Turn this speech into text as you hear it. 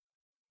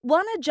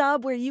Want a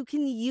job where you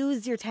can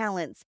use your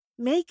talents,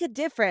 make a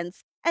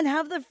difference, and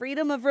have the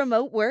freedom of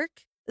remote work?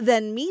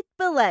 Then meet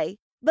Belay.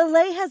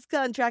 Belay has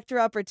contractor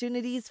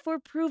opportunities for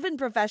proven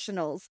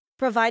professionals,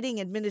 providing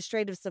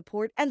administrative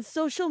support and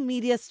social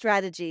media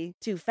strategy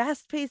to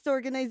fast-paced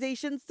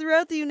organizations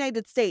throughout the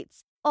United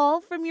States,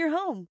 all from your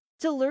home.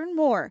 To learn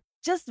more,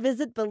 just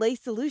visit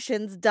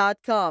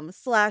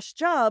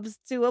belaysolutions.com/jobs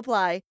to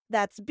apply.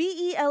 That's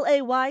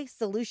BELAY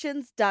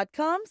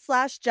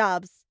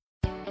solutions.com/jobs.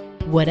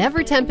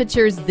 Whatever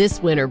temperatures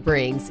this winter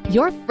brings,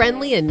 your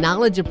friendly and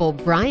knowledgeable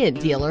Bryant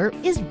dealer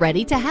is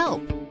ready to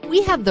help.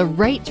 We have the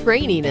right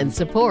training and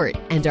support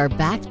and are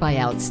backed by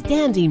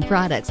outstanding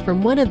products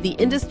from one of the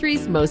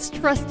industry's most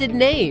trusted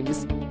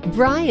names,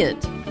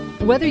 Bryant.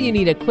 Whether you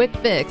need a quick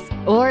fix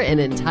or an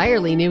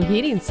entirely new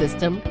heating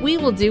system, we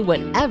will do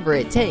whatever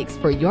it takes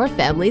for your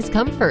family's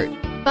comfort.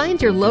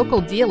 Find your local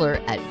dealer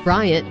at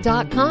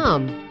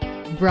Bryant.com.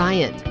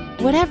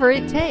 Bryant, whatever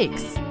it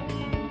takes.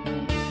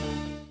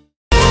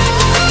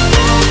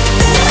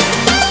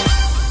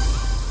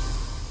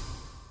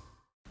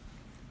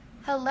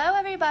 Hello,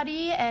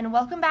 everybody, and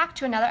welcome back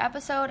to another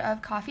episode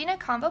of Coffee and a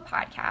Combo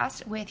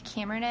podcast with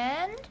Cameron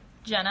and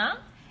Jenna.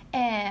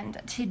 And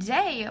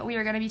today we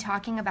are going to be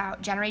talking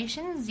about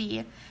Generation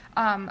Z,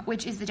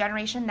 which is the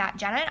generation that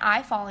Jenna and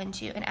I fall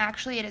into. And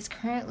actually, it is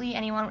currently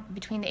anyone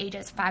between the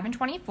ages 5 and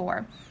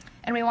 24.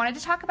 And we wanted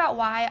to talk about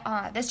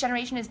why this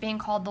generation is being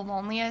called the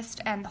loneliest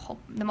and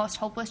the most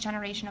hopeless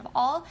generation of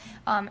all,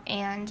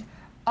 and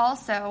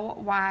also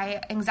why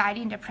anxiety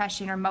and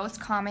depression are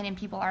most common in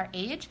people our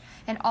age,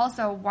 and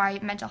also why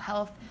mental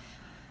health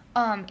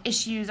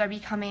issues are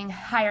becoming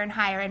higher and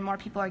higher and more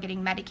people are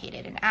getting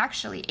medicated. And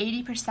actually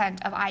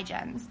 80% of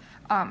iGens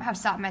have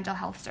sought mental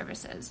health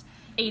services.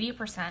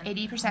 80%?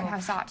 80%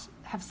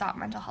 have sought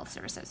mental health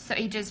services. So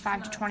ages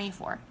 5 to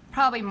 24.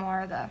 Probably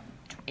more the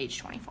age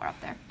 24 up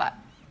there. But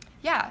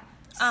yeah.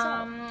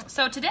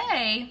 So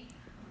today,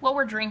 what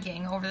we're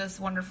drinking over this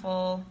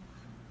wonderful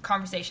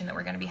conversation that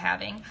we're going to be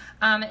having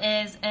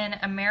is an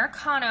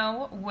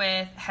Americano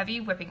with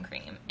heavy whipping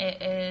cream.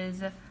 It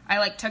is,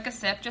 I took a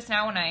sip just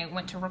now when I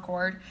went to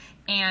record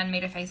and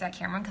made a face at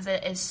Cameron because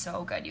it is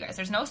so good, you guys.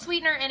 There's no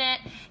sweetener in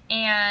it,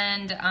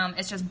 and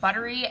it's just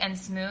buttery and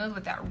smooth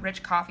with that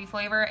rich coffee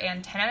flavor,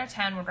 and 10 out of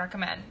 10 would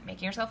recommend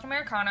making yourself an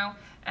Americano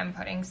and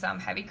putting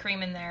some heavy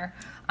cream in there.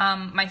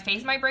 My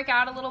face might break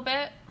out a little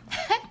bit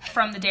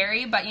from the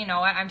dairy, but you know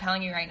what? I'm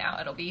telling you right now,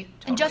 it'll be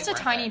totally and just a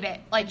worth tiny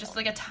it. bit, just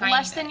like a tiny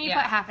less bit, than you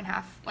yeah. put half and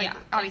half.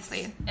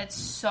 Obviously, it's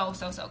so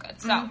good.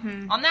 So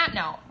on that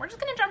note, we're just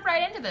gonna jump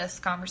right into this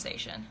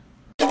conversation.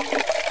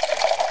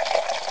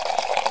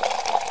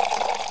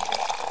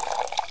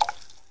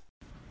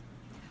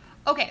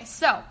 Okay,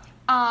 so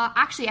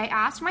actually, I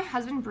asked my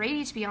husband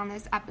Brady to be on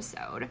this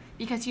episode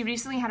because he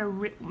recently had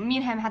me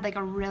and him had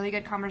a really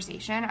good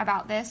conversation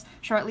about this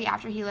shortly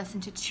after he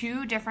listened to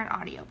 2 different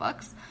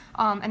audiobooks.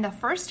 And the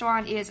first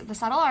one is The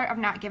Subtle Art of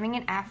Not Giving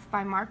an F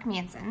by Mark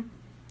Manson.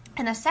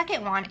 And the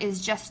second one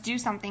is Just Do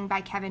Something by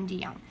Kevin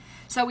DeYoung.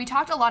 So we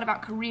talked a lot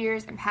about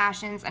careers and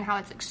passions and how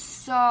it's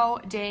so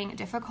dang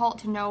difficult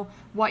to know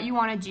what you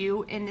want to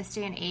do in this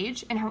day and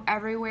age, and how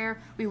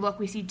everywhere we look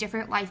we see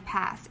different life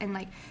paths and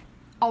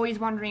always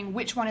wondering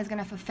which one is going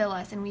to fulfill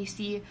us. And we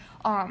see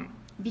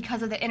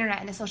because of the internet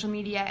and the social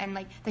media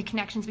and the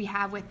connections we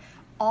have with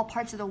all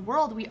parts of the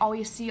world, we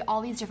always see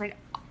all these different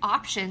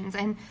options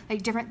and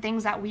different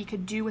things that we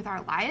could do with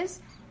our lives.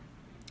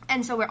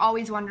 And so we're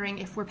always wondering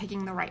if we're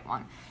picking the right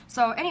one.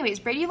 So anyways,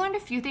 Brady learned a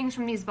few things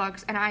from these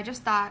books, and I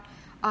just thought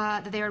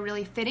that they were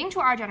really fitting to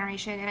our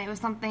generation, and it was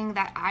something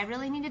that I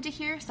really needed to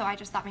hear. So I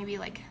just thought maybe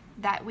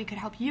that we could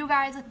help you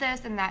guys with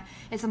this, and that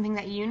it's something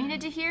that you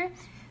needed to hear.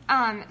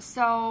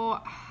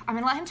 So I'm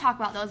going to let him talk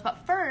about those,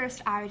 but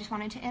first I just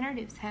wanted to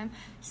introduce him.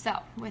 So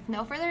with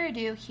no further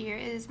ado, here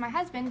is my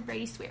husband,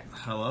 Brady Swier.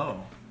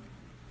 Hello.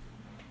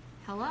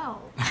 Hello.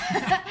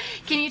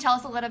 Can you tell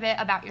us a little bit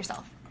about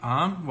yourself?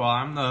 Well,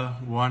 I'm the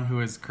one who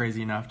was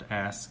crazy enough to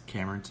ask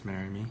Cameron to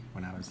marry me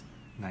when I was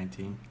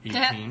 18.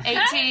 18.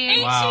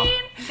 Wow.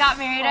 Got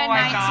married at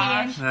 19.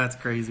 Gosh, that's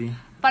crazy.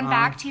 Fun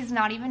fact, he's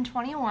not even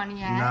 21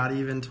 yet. Not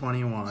even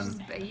 21.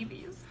 Just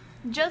babies.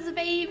 Just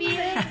babies.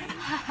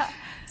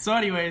 So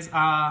anyways,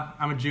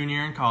 I'm a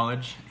junior in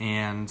college,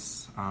 and,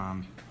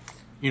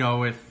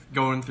 with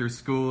going through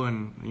school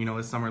and,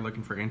 this summer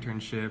looking for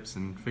internships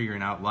and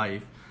figuring out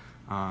life,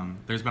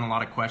 there's been a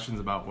lot of questions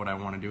about what I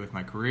want to do with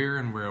my career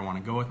and where I want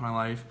to go with my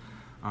life.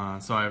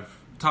 So I've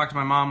talked to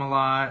my mom a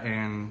lot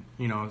and,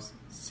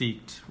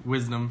 seeked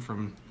wisdom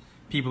from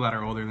people that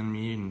are older than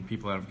me and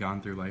people that have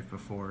gone through life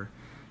before.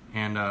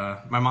 And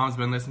my mom's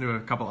been listening to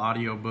a couple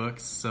audio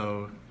books,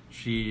 so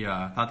she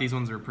thought these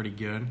ones were pretty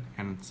good,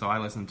 and so I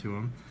listened to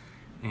them.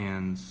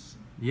 And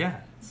yeah,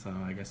 so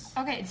I guess...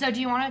 Okay, so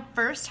do you want to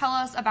first tell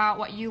us about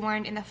what you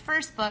learned in the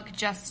first book,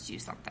 Just Do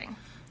Something?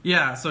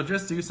 Yeah, so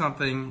Just Do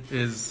Something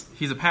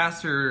he's a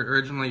pastor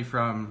originally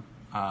from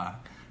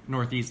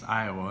Northeast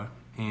Iowa,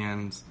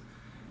 and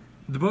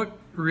the book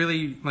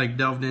really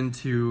delved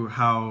into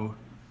how,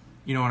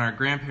 in our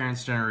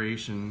grandparents'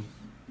 generation,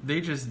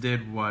 they just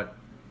did what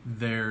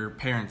their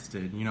parents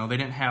did. You know, they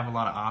didn't have a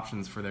lot of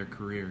options for their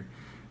career.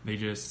 They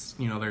just,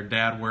 you know, their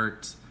dad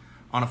worked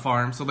on a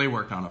farm, so they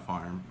worked on a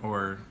farm,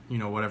 or, you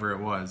know, whatever it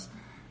was.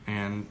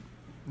 And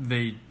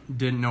they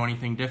didn't know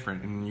anything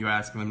different. And you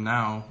ask them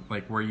now,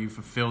 like, were you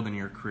fulfilled in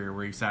your career?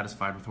 Were you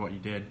satisfied with what you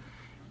did?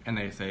 And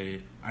they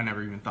say, I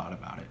never even thought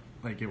about it.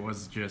 Like, it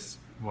was just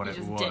what it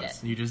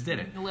was. You just did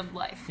it. You lived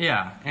life.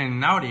 Yeah. And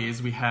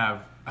nowadays we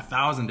have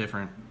 1,000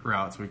 different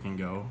routes we can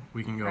go.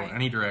 We can go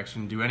any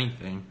direction, do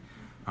anything.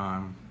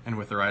 And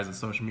with the rise of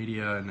social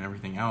media and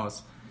everything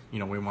else, you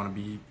know, we want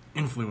to be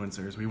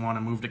influencers. We want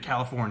to move to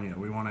California.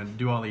 We want to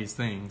do all these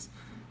things.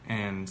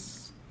 And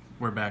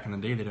we're back in the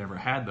day that never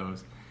had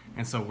those.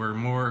 And so we're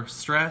more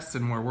stressed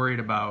and more worried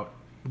about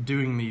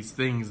doing these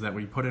things that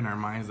we put in our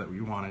minds that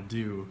we want to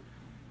do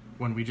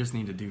when we just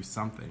need to do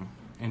something.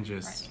 And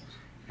just... Right.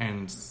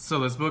 And so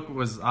this book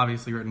was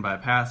obviously written by a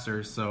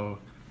pastor, so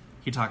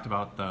he talked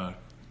about the,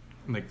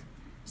 like,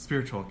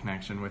 spiritual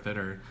connection with it,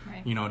 or,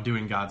 you know,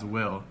 doing God's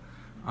will.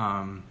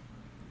 And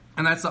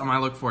that's something I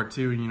look for,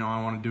 too. You know,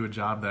 I want to do a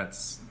job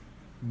that's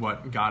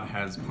what God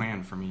has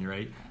planned for me,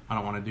 right? I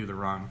don't want to do the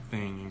wrong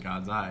thing in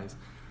God's eyes.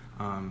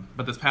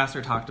 But this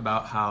pastor talked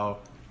about how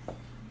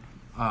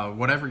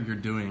whatever you're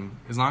doing,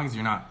 as long as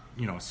you're not,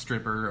 you know, a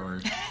stripper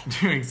or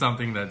doing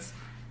something that's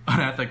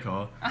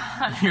unethical,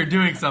 you're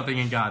doing something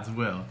in God's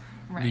will,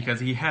 because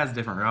he has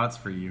different routes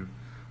for you.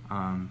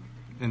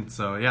 And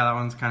so, yeah, that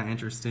one's kind of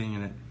interesting,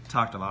 and it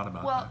talked a lot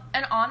about that. Well,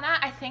 and on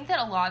that, I think that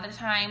a lot of the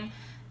time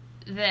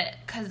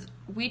because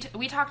we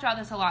talked about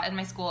this a lot in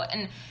my school,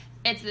 and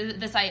it's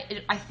this,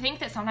 I think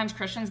that sometimes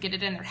Christians get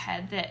it in their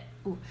head that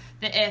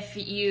if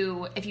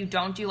you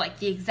don't do, like,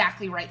 the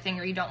exactly right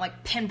thing, or you don't,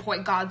 like,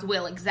 pinpoint God's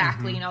will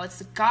exactly, you know,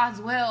 it's God's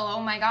will,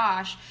 oh my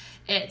gosh,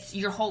 it's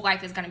your whole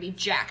life is going to be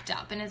jacked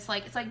up. And it's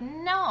like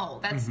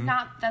no, that's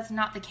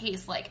not the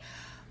case. Like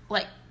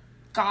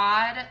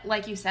God,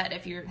 like you said,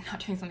 if you're not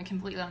doing something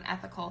completely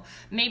unethical,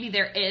 maybe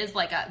there is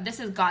like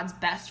this is God's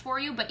best for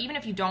you. But even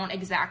if you don't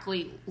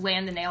exactly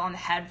land the nail on the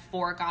head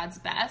for God's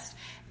best,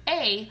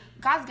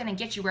 God's going to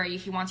get you where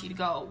he wants you to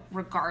go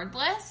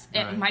regardless.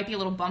 It might be a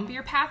little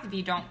bumpier path if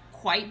you don't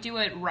quite do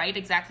it right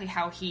exactly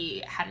how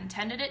he had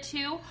intended it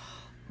to.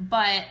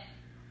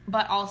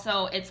 But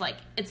also, it's like,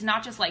 it's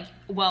not just like,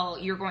 well,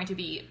 you're going to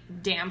be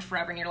damned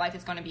forever in your life.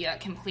 It's going to be a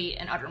complete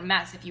and utter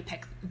mess if you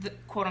pick, the,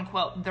 quote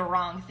unquote, the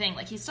wrong thing.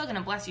 Like, he's still going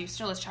to bless you. You're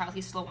still his child.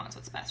 He still wants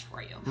what's best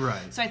for you.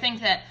 Right. So I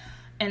think that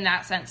in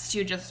that sense,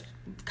 too, just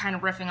kind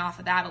of riffing off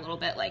of that a little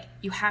bit, like,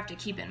 you have to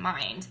keep in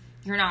mind,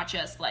 you're not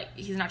just like,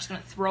 he's not just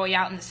going to throw you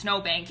out in the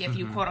snowbank if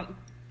you, quote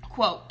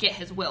unquote, get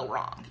his will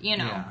wrong, you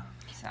know? Yeah.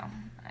 So...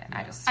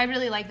 I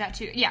really like that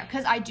too. Yeah,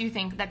 because I do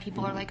think that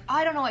people are like, oh,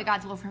 I don't know what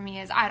God's will for me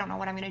is. I don't know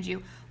what I'm going to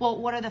do.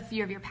 Well, what are the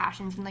few of your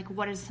passions, and like,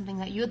 what is something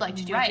that you'd like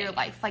to do with your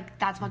life? Like,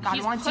 that's what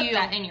God wants you. He's put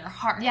that in your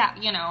heart. Yeah,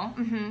 you know.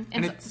 Mm-hmm.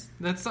 And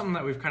that's something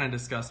that we've kind of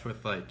discussed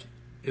with, like,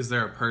 is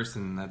there a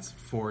person that's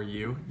for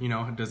you? You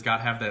know, does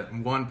God have that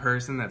one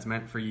person that's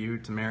meant for you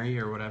to marry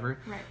or whatever?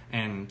 Right.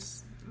 And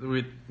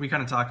we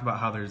kind of talk about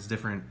how there's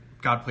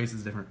God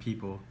places different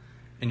people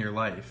in your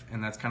life,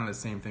 and that's kind of the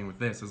same thing with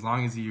this. As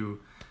long as you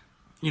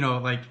know,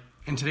 like,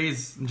 in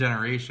today's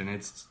generation,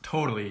 it's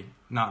totally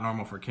not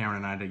normal for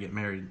Cameron and I to get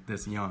married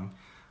this young,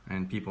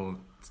 and people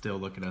still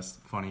look at us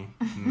funny,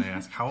 and they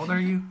ask, how old are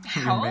you?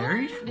 You're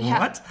married? Yeah,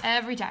 what?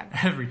 Every time.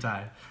 Every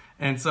time.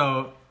 And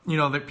so, you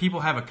know, that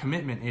people have a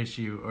commitment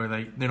issue, or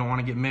they don't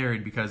want to get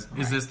married because,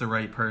 is this the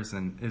right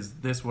person? Is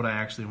this what I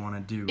actually want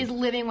to do? Is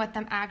living with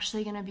them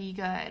actually going to be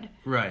good?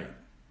 Right.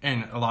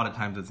 And a lot of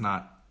times it's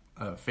not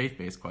a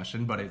faith-based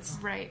question, but it's,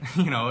 right.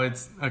 You know,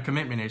 it's a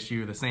commitment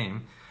issue the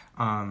same.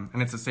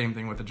 And it's the same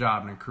thing with a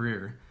job and a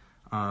career.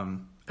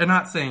 And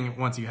not saying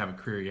once you have a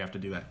career, you have to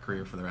do that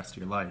career for the rest of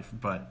your life,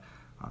 but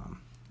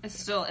it's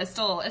still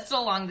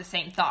along the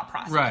same thought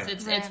process. Right.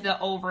 It's the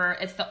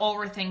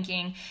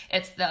overthinking.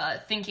 It's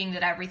the thinking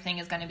that everything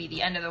is going to be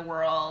the end of the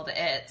world.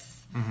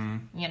 It's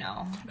you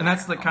know, and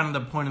that's the kind of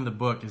the point of the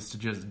book, is to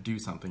just do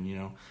something. You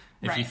know,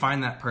 if you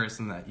find that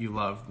person that you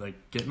love,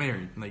 like, get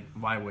married. Like,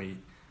 why wait?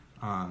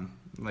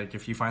 Like,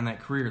 if you find that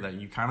career that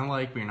you kind of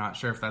like, but you're not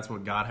sure if that's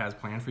what God has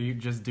planned for you,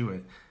 just do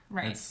it.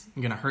 Right. It's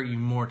going to hurt you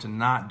more to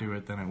not do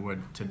it than it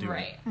would to do it.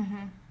 Right. Mm-hmm.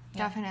 Yeah.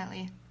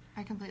 Definitely.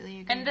 I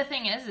completely agree. And the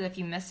thing is, if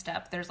you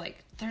misstep, that's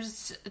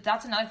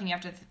another thing you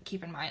have to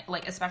keep in mind,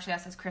 like, especially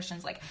us as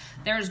Christians, like,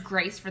 there's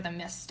grace for the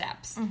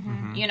missteps,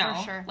 you know?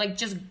 For sure. Like,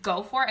 just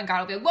go for it, and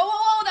God will be like, whoa, whoa,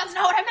 whoa, that's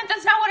not what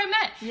I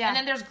meant, Yeah. And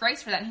then there's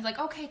grace for that, and he's like,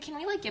 okay, can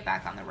we, like, get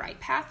back on the right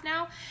path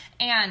now?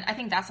 And I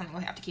think that's something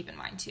we have to keep in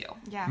mind, too.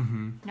 Yeah.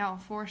 No,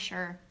 for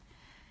sure.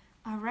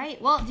 All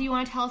right. Well, do you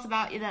want to tell us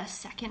about the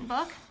second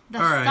book? The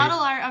Subtle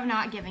Art of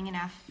Not Giving an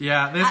F.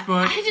 Yeah, this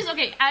book... I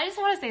just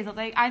want to say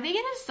something. I think it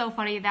is so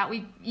funny that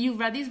you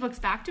read these books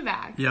back to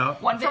back. Yeah.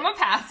 One from a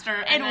pastor.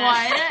 And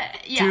one...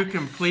 Two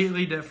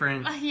completely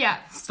different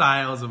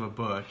styles of a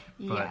book.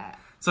 But,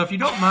 so if you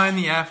don't mind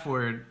the F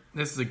word,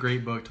 this is a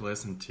great book to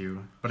listen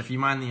to. But if you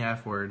mind the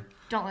F word...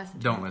 Don't listen to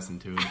it. Don't listen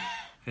to it.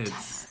 Don't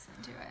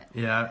listen to it.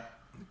 Yeah.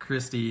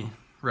 Christy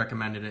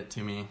recommended it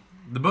to me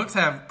the books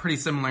have pretty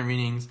similar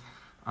meanings.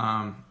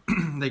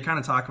 They kind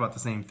of talk about the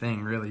same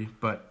thing, really,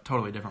 but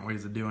totally different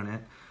ways of doing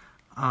it.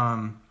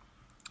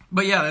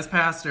 But yeah, this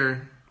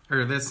pastor,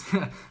 or this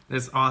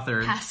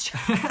author,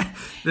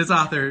 this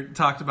author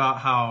talked about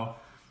how,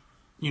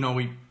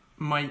 we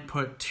might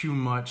put too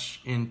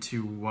much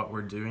into what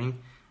we're doing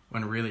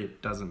when really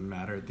it doesn't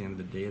matter at the end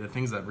of the day. The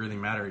things that really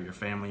matter are your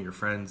family, your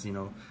friends,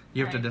 you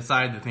have to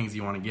decide the things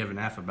you want to give an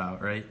F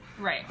about, right?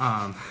 Right.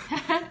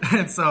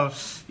 And so,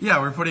 yeah,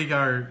 we're putting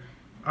our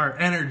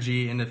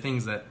energy into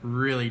things that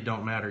really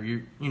don't matter.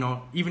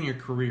 Even your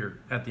career,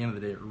 at the end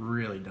of the day, it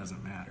really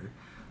doesn't matter.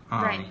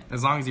 Right.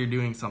 As long as you're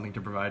doing something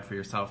to provide for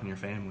yourself and your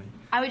family.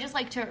 I would just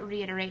like to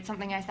reiterate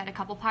something I said a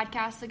couple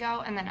podcasts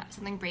ago, and then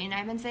something Brady and I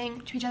have been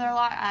saying to each other a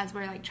lot as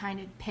we're like trying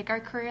to pick our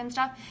career and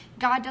stuff.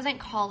 God doesn't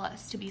call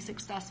us to be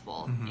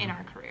successful in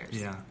our careers.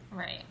 Yeah.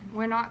 Right.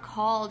 We're not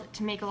called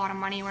to make a lot of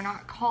money. We're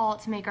not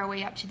called to make our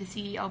way up to the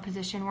CEO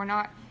position. We're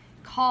not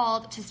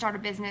called to start a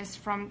business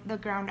from the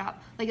ground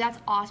up. Like, that's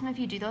awesome if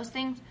you do those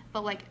things,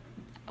 but like,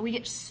 we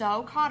get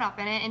so caught up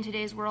in it in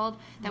today's world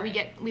that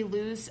we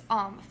lose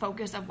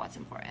focus of what's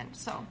important.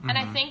 So, and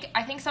I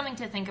think something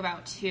to think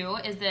about too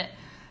is that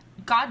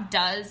God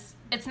does.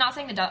 It's not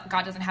saying that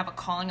God doesn't have a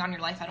calling on your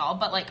life at all,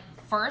 but like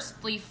first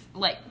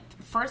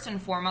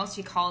and foremost,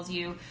 He calls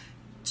you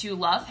to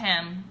love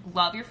Him,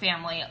 love your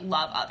family,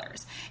 love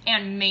others,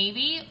 and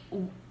maybe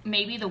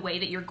the way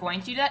that you're going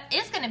to do that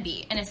is going to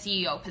be in a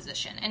CEO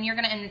position, and you're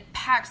going to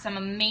impact some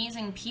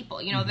amazing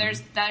people.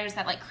 There's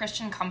that like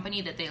Christian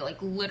company that they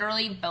like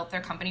literally built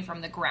their company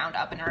from the ground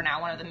up and are now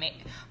one of the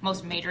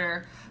most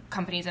major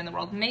companies in the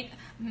world. I'm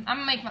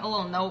gonna make a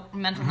little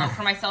mental note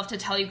for myself to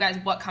tell you guys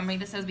what company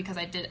this is, because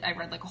I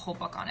read like a whole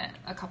book on it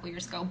a couple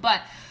years ago.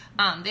 But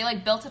they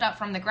like built it up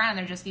from the ground.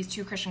 They're just these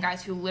two Christian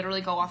guys who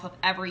literally go off of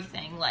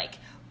everything, like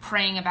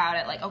praying about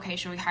it, like, okay,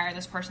 should we hire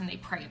this person? They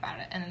pray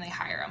about it, and then they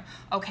hire them.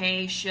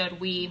 Okay,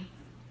 should we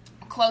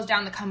close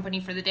down the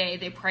company for the day?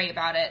 They pray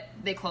about it,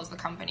 they close the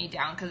company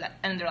down,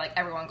 and they're like,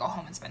 everyone go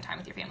home and spend time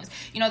with your families.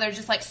 They're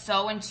just like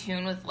so in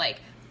tune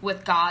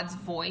with God's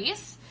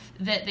voice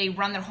that they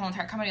run their whole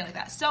entire company like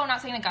that. So,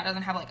 not saying that God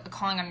doesn't have like a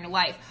calling on your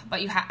life,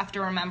 but you have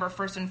to remember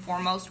first and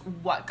foremost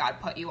what God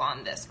put you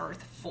on this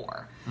earth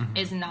for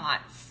is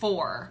not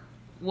for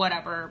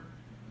whatever.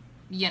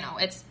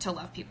 It's to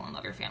love people and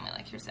love your family,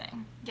 like you're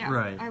saying. Yeah,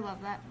 right. I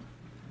love that.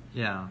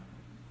 Yeah.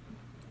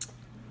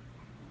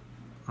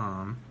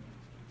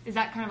 Is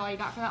that kind of all you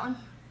got for that one?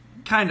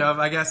 Kind of,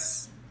 I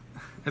guess.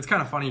 It's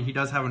kind of funny. He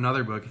does have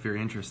another book if you're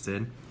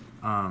interested.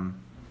 Let's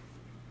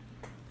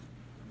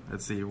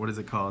see, what is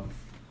it called?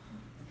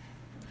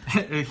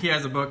 He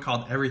has a book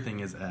called Everything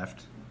is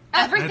Effed.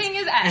 Everything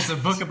is Effed. It's a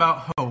book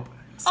about hope.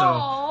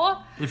 So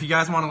if you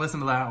guys want to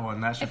listen to that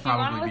one, that should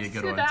probably be a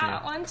good one too.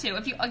 That one too.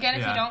 If you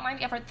don't mind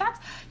the effort, that's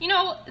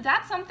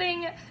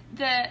something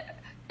that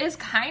is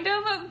kind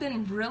of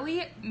been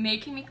really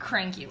making me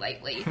cranky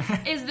lately.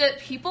 Is that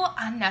people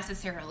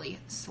unnecessarily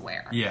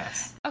swear?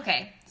 Yes.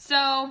 Okay,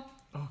 so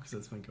because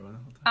that's been going on the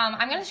whole time.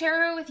 I'm going to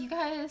share with you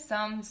guys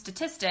some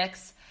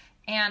statistics,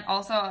 and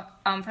also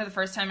for the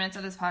first 10 minutes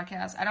of this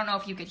podcast, I don't know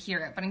if you could hear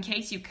it, but in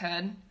case you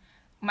could,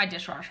 my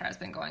dishwasher has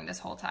been going this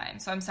whole time,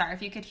 so I'm sorry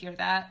if you could hear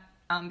that.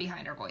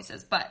 Behind our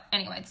voices. But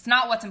anyway, it's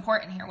not what's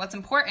important here. What's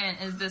important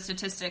is the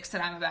statistics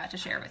that I'm about to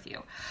share with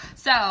you.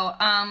 So,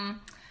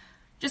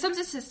 just some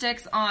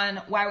statistics on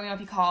why we might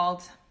be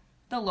called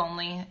the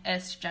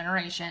loneliest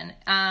generation.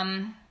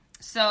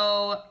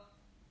 So,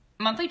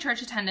 monthly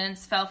church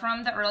attendance fell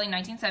from the early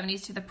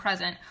 1970s to the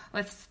present,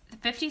 with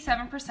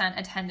 57%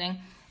 attending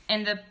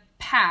in the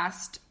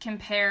past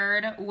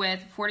compared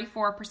with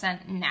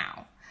 44%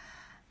 now.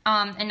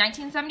 In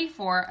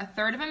 1974, a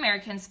third of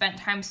Americans spent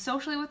time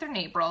socially with their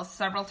neighbors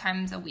several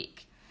times a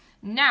week.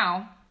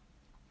 Now,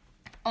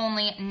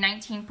 only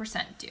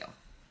 19% do.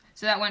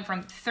 So that went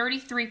from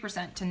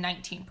 33% to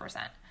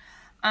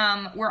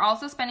 19%. We're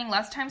also spending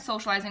less time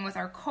socializing with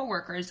our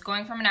coworkers,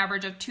 going from an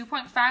average of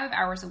 2.5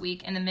 hours a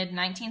week in the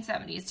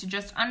mid-1970s to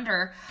just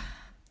under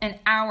an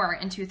hour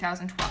in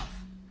 2012.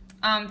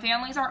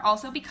 Families are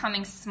also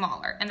becoming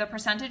smaller, and the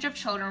percentage of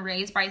children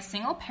raised by a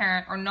single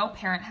parent or no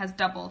parent has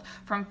doubled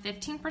from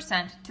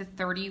 15% to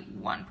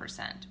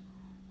 31%.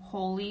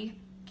 Holy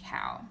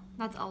cow.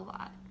 That's a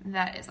lot.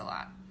 That is a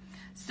lot.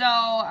 So,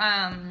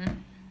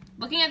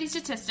 looking at these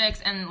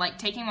statistics and like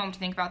taking a moment to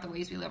think about the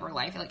ways we live our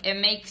life, like it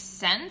makes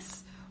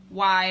sense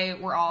why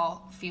we're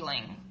all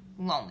feeling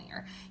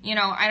lonelier.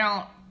 I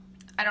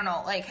don't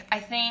know. Like,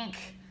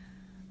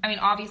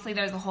 obviously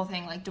there's the whole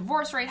thing, like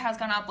divorce rate has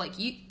gone up.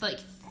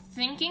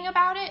 Thinking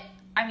about it,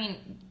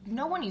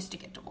 no one used to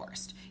get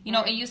divorced.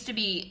 Right. It used to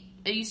be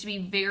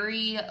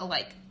very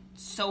like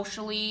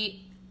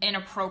socially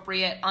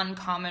inappropriate,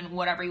 uncommon,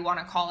 whatever you want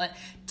to call it,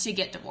 to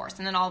get divorced.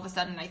 And then all of a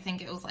sudden, I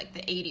think it was like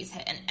the 80s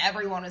hit and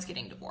everyone was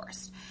getting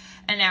divorced.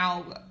 And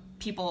now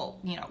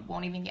people,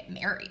 won't even get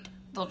married.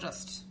 They'll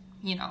just,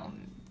 have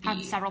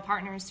several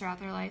partners throughout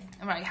their life.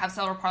 Right, have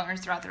several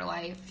partners throughout their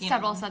life.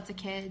 Several sets of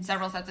kids,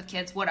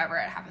 whatever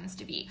it happens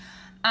to be.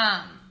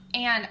 And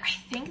I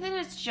think that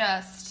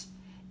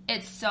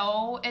it's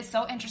so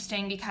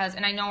interesting because,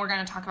 and I know we're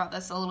going to talk about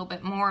this a little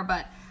bit more,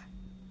 but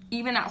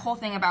even that whole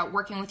thing about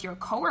working with your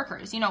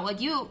coworkers, you know, like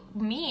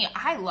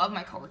I love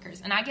my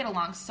coworkers and I get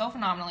along so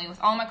phenomenally with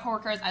all my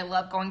coworkers. I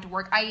love going to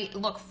work. I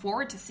look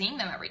forward to seeing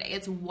them every day.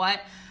 It's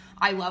what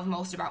I love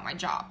most about my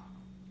job.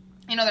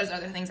 You know, there's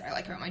other things I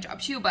like about my job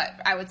too, but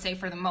I would say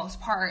for the most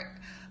part,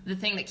 the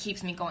thing that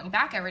keeps me going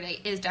back every day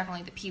is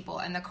definitely the people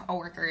and the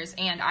coworkers.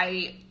 And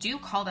I do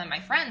call them my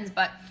friends,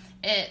 but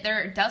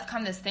there does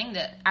come this thing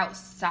that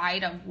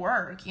outside of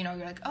work, you know,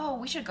 you're like, oh,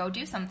 we should go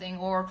do something,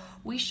 or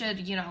we should,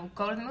 you know,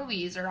 go to the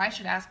movies, or I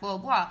should ask blah,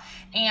 blah, blah.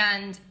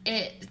 And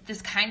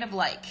this kind of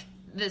like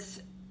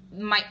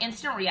my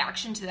instant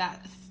reaction to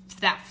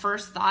that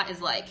first thought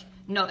is like,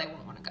 no, they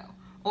won't want to go.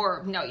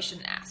 Or, no, you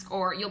shouldn't ask,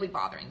 or you'll be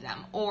bothering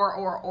them,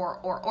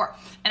 or.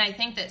 And I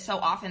think that so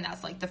often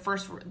that's like the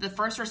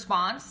first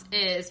response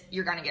is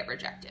you're going to get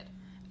rejected.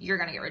 You're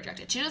going to get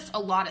rejected to just a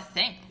lot of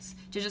things,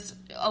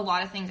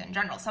 in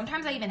general.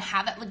 Sometimes I even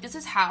have that, like, this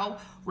is how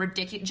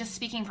ridiculous, just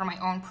speaking from my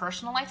own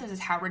personal life, this is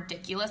how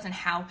ridiculous and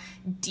how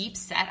deep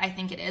set I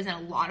think it is.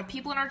 And a lot of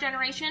people in our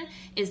generation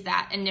is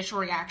that initial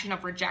reaction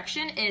of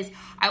rejection is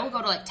I will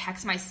go to like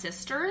text my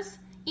sisters,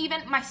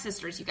 even my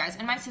sisters, you guys,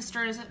 and my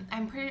sisters,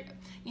 I'm pretty,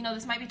 you know,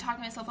 this might be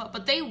talking myself up,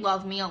 but they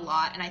love me a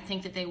lot, and I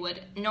think that they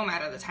would, no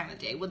matter the time of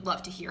the day, would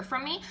love to hear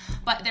from me,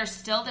 but there's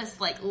still this,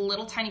 like,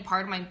 little tiny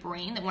part of my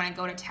brain that when I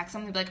go to text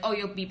them, they'll be like, oh,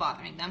 you'll be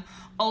bothering them,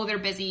 oh, they're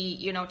busy,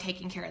 you know,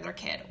 taking care of their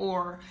kid,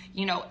 or,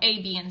 you know,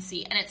 A, B, and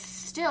C, and it's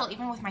still,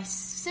 even with my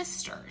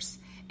sisters,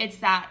 it's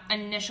that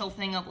initial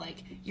thing of,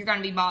 like, you're going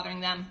to be bothering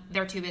them,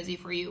 they're too busy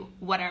for you,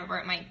 whatever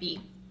it might be,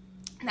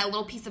 and that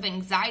little piece of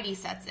anxiety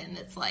sets in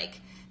that's,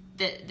 like,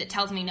 that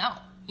tells me no,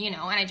 you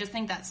know, and I just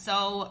think that's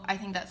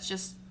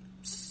just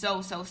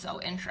so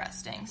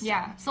interesting. So.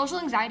 Yeah, social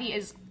anxiety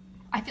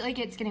I feel like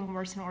it's getting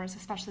worse and worse,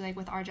 especially like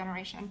with our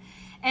generation.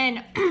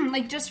 And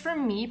like just for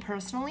me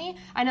personally,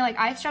 I know like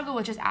I struggle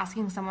with just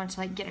asking someone to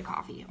like get a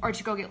coffee or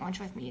to go get lunch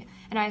with me,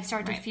 and I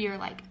start to fear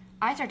like,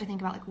 I start to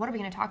think about like, what are we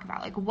going to talk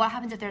about? Like, what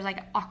happens if there's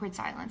like awkward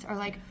silence, or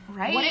like,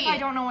 what if I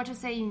don't know what to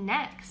say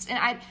next? And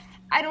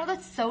I know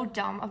that's so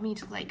dumb of me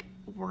to like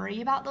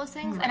worry about those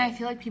things, and I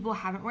feel like people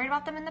haven't worried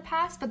about them in the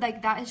past, but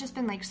like that has just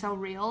been like so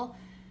real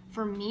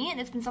for me,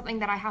 and it's been something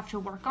that I have to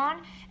work on,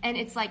 and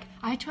it's like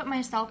I had to put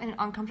myself in an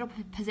uncomfortable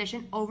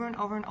position over and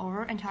over and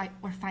over until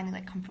we're finally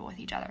like comfortable with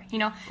each other, you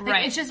know?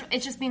 Like, it's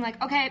just being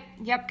like, okay,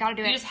 yep, gotta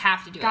do it. You just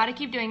have to do it. Gotta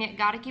keep doing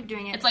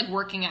it. It's like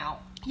working out.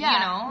 Yeah, you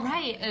know?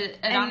 right. It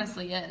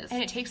honestly is.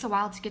 And it takes a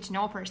while to get to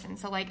know a person,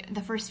 so like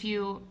the first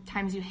few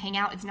times you hang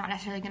out, it's not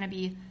necessarily going to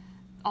be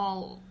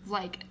all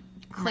like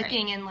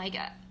clicking and like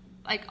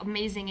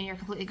amazing, and you're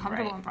completely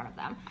comfortable in front of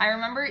them. I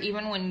remember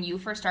even when you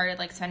first started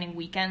like spending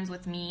weekends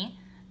with me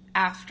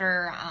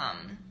after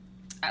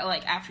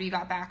you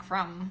got back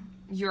from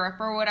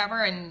Europe or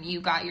whatever, and you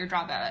got your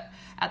job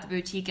at the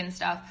boutique and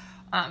stuff,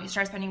 you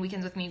started spending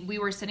weekends with me. We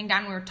were sitting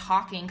down, we were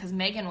talking because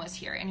Megan was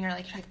here, and you're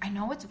like, I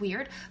know it's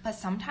weird, but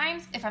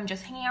sometimes if I'm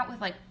just hanging out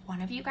with like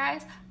one of you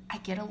guys, I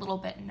get a little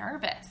bit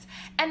nervous.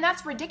 And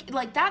that's ridiculous.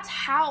 Like, that's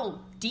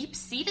how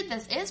deep-seated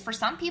this is for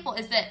some people,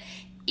 is that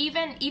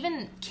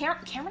even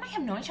Cameron and I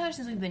have known each other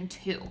since we've been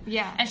 2.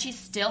 Yeah. And she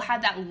still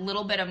had that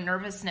little bit of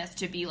nervousness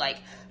to be like,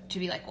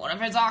 what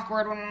if it's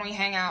awkward when we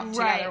hang out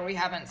together? We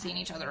haven't seen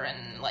each other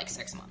in like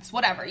 6 months.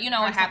 Whatever, you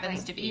know, it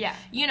happens to be. Yeah.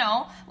 You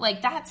know,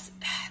 like that's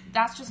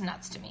just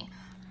nuts to me.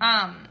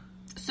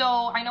 So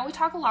I know we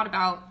talk a lot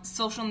about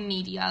social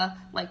media,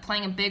 like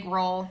playing a big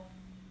role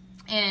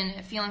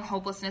in feeling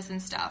hopelessness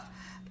and stuff,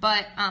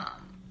 but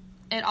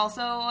it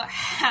also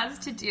has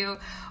to do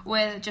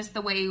with just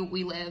the way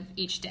we live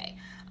each day.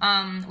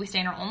 We stay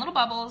in our own little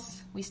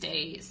bubbles. We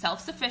stay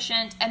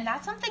self-sufficient, and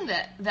that's something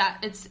that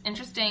it's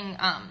interesting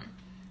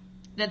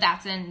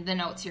that's in the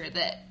notes here,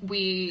 that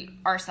we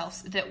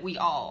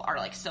all are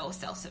like so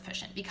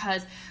self-sufficient,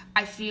 because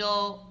I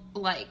feel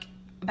like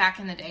back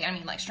in the day, I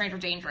mean, like stranger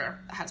danger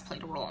has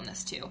played a role in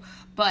this too,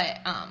 but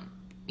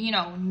you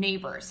know,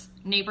 neighbors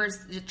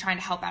trying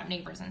to help out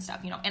neighbors and stuff,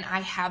 you know, and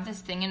I have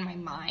this thing in my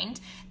mind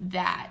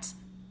that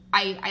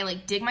I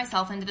like dig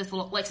myself into this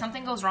little, like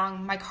something goes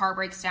wrong, my car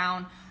breaks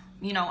down,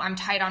 you know, I'm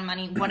tight on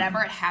money,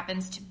 whatever it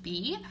happens to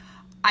be,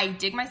 I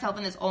dig myself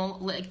in this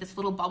old, like this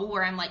little bubble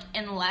where I'm like,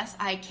 unless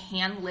I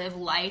can live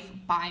life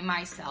by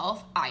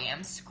myself, I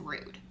am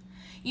screwed.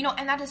 You know,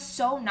 and that is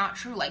so not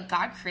true. Like,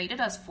 God created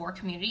us for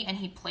community, and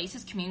He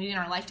places community in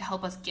our life to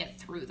help us get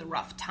through the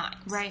rough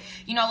times. Right.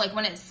 You know, like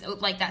when it's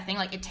like that thing,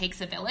 like it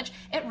takes a village,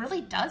 it really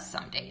does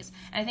some days.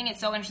 And I think it's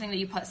so interesting that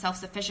you put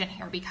self-sufficient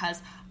here,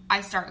 because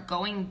I start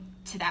going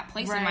to that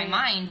place in my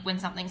mind when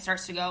something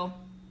starts to go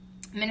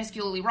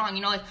minusculely wrong.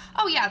 You know, like,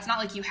 oh yeah, it's not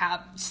like you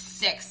have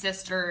 6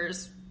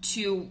 sisters,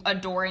 2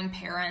 adoring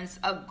parents,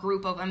 a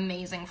group of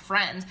amazing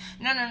friends.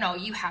 No,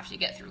 you have to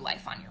get through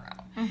life on your own.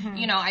 Mm-hmm.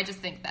 You know, I just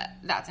think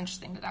that's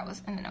interesting that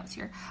was in the notes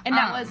here. And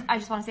that was, I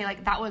just want to say,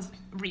 like, that was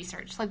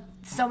research. Like,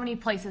 so many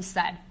places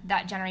said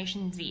that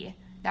Generation Z,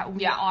 that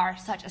we are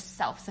such a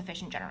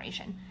self-sufficient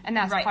generation. And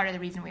that's part of the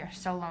reason we are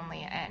so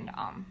lonely and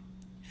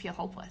feel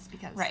hopeless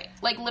because right.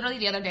 Like literally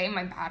the other day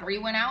my battery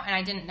went out and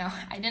I didn't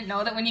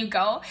know that when you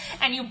go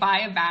and you buy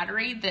a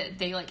battery that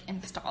they like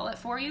install it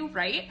for you,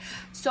 right?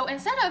 So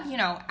instead of,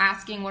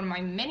 asking one of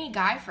my many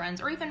guy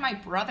friends or even my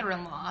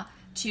brother-in-law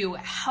to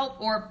help,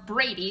 or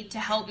Brady to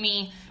help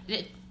me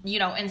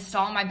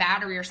install my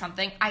battery or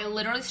something, I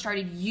literally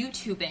started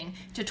YouTubing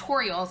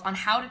tutorials on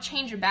how to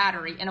change a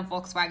battery in a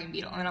Volkswagen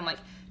Beetle. And then I'm like,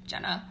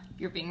 Jenna,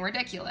 you're being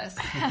ridiculous.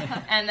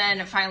 And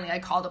then finally I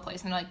called a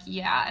place and they're like,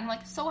 yeah. And I'm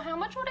like, so how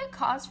much would it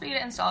cost for you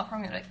to install it for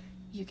me? They're like,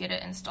 you get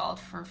it installed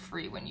for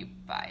free when you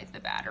buy the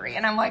battery.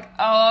 And I'm like,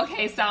 oh,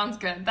 okay, sounds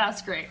good.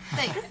 That's great.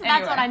 Thanks. Anyway,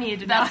 that's what I needed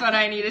to know. That's what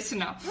I needed to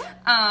know.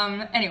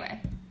 Anyway,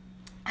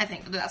 I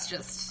think that's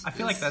just... I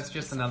feel like that's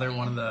just another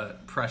one of the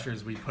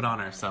pressures we put on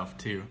ourselves,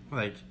 too.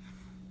 Like,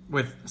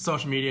 with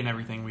social media and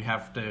everything, we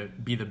have to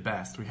be the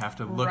best. We have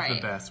to look the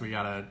best. We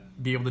got to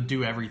be able to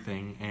do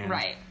everything. And,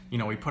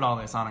 we put all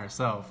this on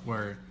ourselves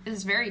where...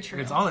 It's very true.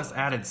 It's all this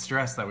added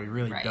stress that we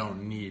really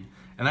don't need.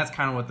 And that's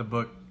kind of what the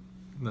book,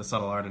 The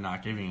Subtle Art of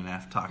Not Giving an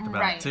F, talked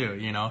about, too.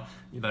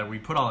 That we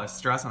put all this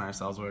stress on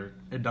ourselves where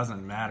it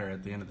doesn't matter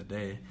at the end of the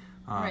day.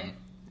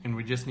 And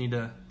we just need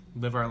to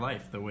live our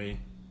life the way,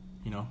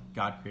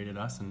 God created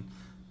us and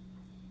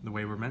the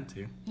way we're meant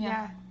to.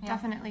 Yeah,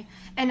 definitely.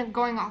 And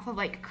going off of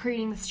like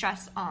creating the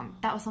stress,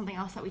 that was something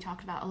else that we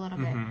talked about a little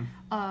bit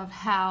of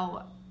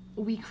how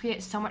we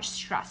create so much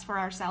stress for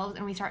ourselves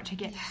and we start to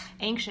get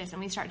anxious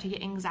and we start to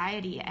get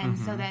anxiety. And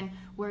so then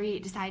we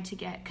decide to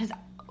get, because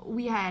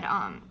we had,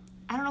 I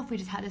don't know if we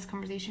just had this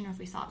conversation or if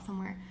we saw it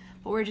somewhere,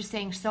 but we're just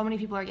saying so many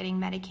people are getting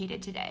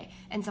medicated today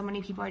and so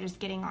many people are just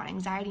getting on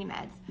anxiety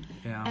meds.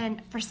 Yeah.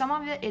 And for some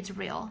of it, it's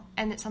real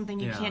and it's something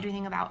you can't do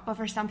anything about. But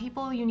for some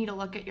people, you need to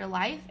look at your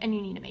life and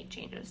you need to make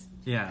changes.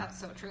 Yeah. That's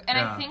so true. And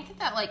I think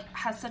that like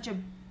has such a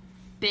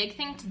big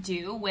thing to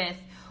do with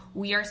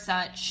we are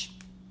such...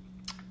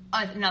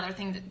 Another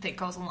thing that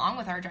goes along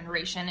with our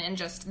generation and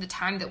just the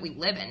time that we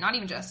live in, not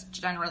even just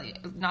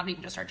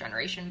our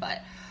generation,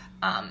 but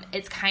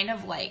it's kind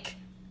of like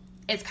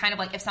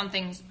if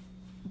something's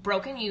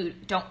broken, you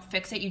don't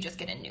fix it, you just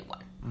get a new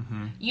one.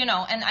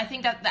 And I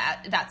think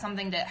that's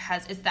something that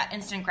is that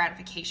instant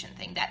gratification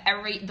thing that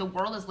the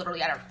world is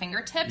literally at our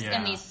fingertips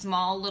in these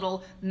small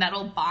little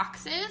metal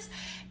boxes.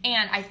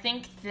 And I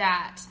think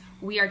that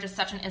we are just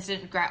such an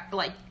instant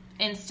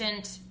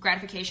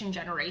gratification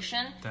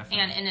generation.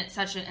 Definitely. And it's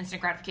such an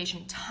instant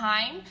gratification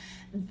time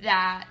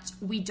that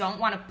we don't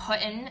want to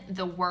put in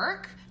the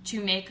work to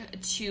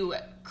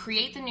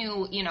create the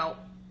new,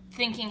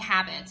 thinking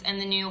habits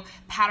and the new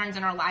patterns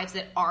in our lives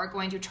that are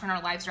going to turn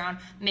our lives around,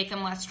 make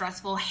them less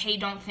stressful. Hey,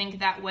 don't think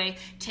that way.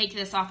 Take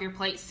this off your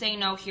plate. Say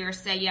no here.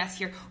 Say yes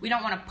here. We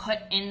don't want to put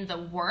in the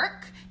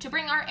work to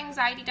bring our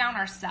anxiety down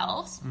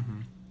ourselves.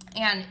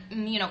 And,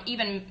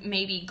 even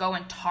maybe go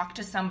and talk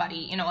to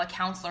somebody, a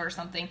counselor or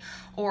something,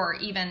 or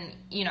even,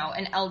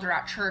 an elder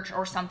at church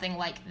or something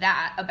like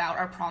that about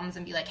our problems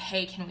and be like,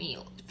 hey, can we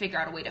figure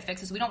out a way to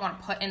fix this? We don't want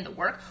to put in the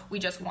work. We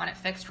just want it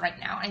fixed right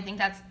now. And I think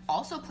that's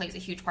also plays a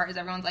huge part is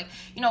everyone's like,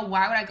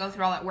 why would I go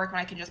through all that work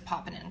when I can just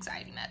pop in an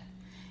anxiety med?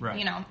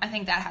 Right. I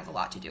think that has a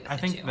lot to do with it, too.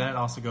 I think that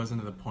also goes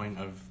into the point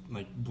of,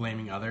 like,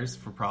 blaming others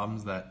for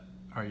problems that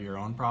are your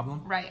own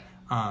problem. Right.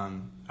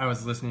 I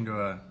was listening to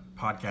a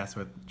podcast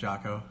with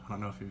Jocko. I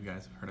don't know if you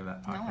guys have heard of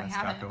that podcast. No, I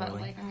haven't, but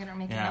like, I'm going to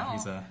make it know. Yeah,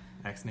 he's a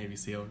ex-Navy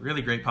SEAL.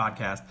 Really great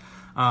podcast.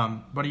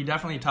 But he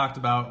definitely talked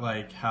about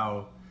like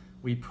how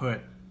we put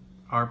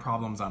our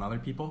problems on other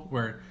people,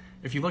 where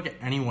if you look at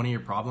any one of your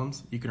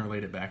problems, you can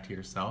relate it back to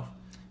yourself.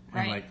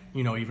 And like,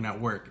 even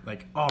at work,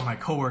 like, oh, my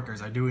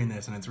coworkers are doing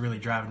this and it's really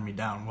driving me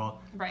down.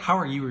 Well, how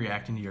are you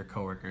reacting to your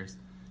coworkers?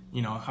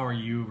 How are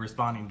you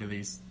responding to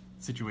these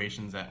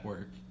situations at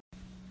work?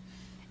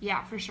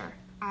 Yeah, for sure.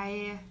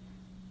 I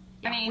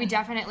mean, we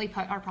definitely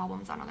put our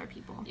problems on other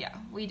people. Yeah,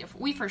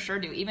 we for sure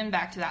do. Even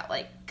back to that,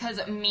 like, because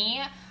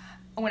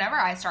whenever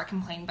I start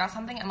complaining about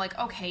something, I'm like,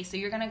 okay, so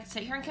you're going to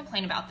sit here and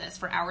complain about this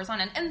for hours on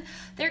end. And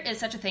there is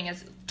such a thing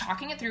as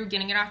talking it through,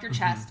 getting it off your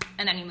chest,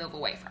 and then you move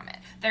away from it.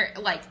 There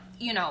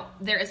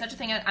is such a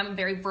thing as I'm a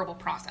very verbal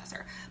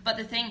processor. But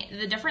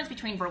the difference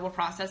between verbal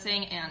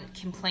processing and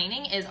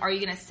complaining is, are you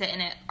going to sit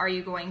in it? Are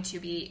you going to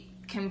be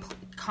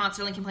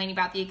constantly complaining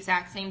about the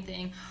exact same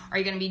thing? Are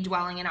you going to be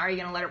dwelling in it? Are you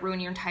going to let it ruin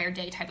your entire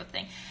day type of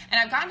thing?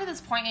 And I've gotten to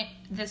this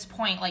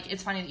point, like,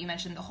 it's funny that you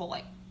mentioned the whole,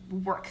 like,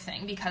 work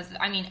thing, because,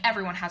 I mean,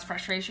 everyone has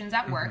frustrations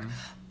at work,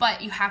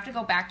 but you have to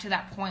go back to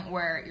that point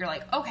where you're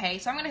like, okay,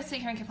 so I'm going to sit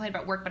here and complain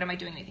about work, but am I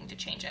doing anything to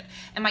change it?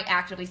 Am I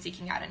actively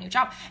seeking out a new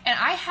job? And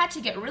I had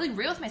to get really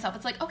real with myself.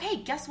 It's like,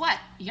 okay, guess what?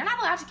 You're not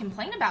allowed to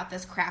complain about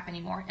this crap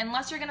anymore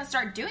unless you're going to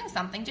start doing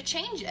something to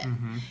change it.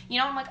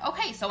 I'm like,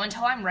 okay, so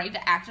until I'm ready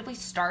to actively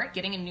start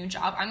getting a new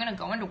job, I'm going to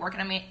go into work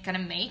and I'm going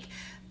to make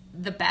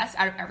the best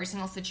out of every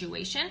single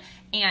situation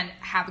and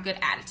have a good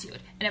attitude.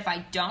 And if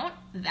I don't,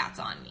 that's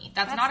on me.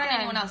 That's not on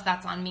anyone else.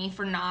 That's on me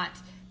for not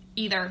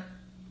either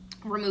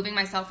removing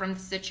myself from the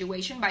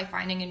situation by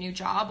finding a new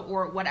job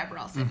or whatever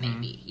else it may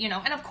be, you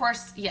know. And of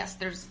course, yes,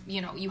 there's,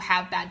 you know, you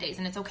have bad days,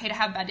 and it's okay to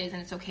have bad days,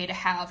 and it's okay to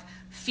have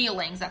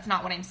feelings. That's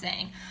not what I'm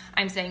saying.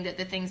 I'm saying that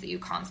the things that you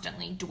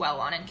constantly dwell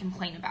on and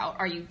complain about,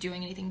 are you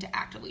doing anything to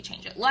actively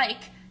change it? Like,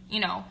 you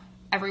know,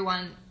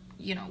 everyone,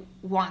 you know,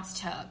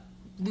 wants to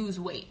lose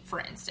weight, for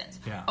instance.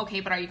 Yeah.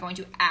 Okay, but are you going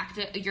to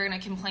you're going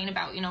to complain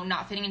about, you know,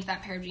 not fitting into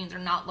that pair of jeans or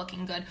not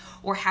looking good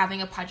or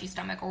having a pudgy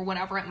stomach or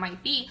whatever it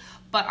might be,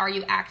 but are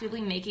you actively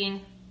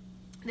making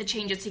the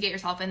changes to get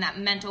yourself in that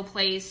mental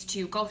place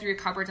to go through your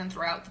cupboards and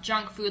throw out the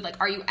junk food? Like,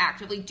 are you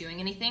actively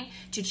doing anything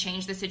to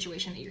change the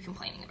situation that you're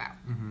complaining about?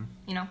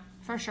 You know?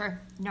 For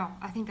sure. No,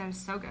 I think that is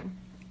so good.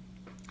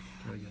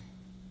 Really good.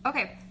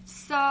 Okay,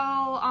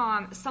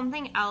 so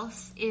something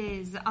else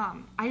is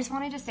I just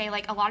wanted to say,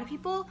 like, a lot of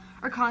people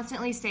are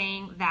constantly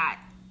saying that,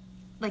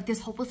 like, this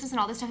hopelessness and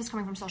all this stuff is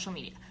coming from social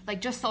media, like,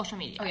 just social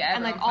media. Oh yeah,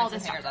 and like all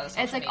this stuff.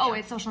 It's like, oh,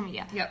 it's social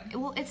media. Yep.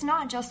 Well, it's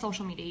not just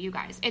social media, you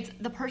guys. It's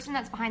the person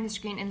that's behind the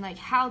screen and like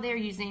how they're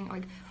using,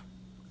 like,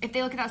 if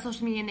they look at that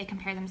social media and they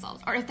compare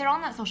themselves, or if they're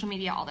on that social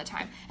media all the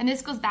time. And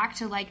this goes back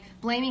to like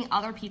blaming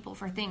other people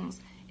for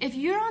things. If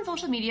you're on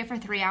social media for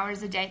 3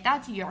 hours a day,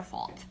 that's your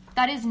fault.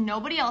 That is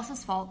nobody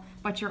else's fault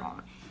but your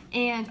own.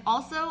 And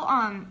also,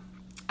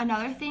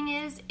 another thing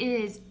is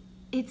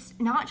it's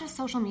not just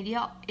social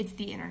media, it's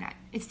the internet.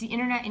 It's the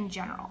internet in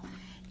general.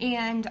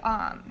 And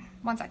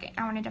one second,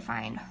 I wanted to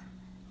find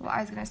what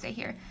I was going to say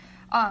here.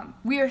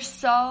 We are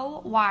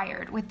so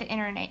wired with the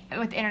internet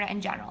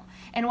in general.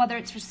 And whether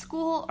it's for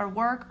school or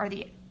work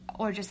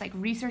or just like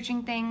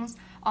researching things,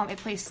 it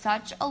plays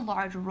such a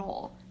large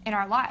role in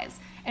our lives.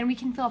 And we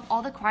can fill up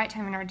all the quiet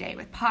time in our day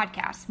with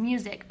podcasts,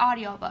 music,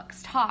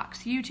 audiobooks,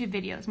 talks, YouTube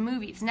videos,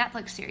 movies,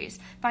 Netflix series,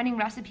 finding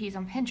recipes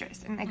on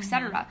Pinterest, and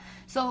etc.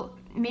 So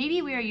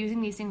maybe we are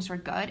using these things for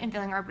good and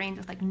filling our brains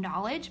with like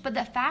knowledge, but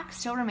the fact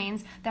still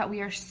remains that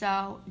we are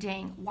so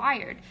dang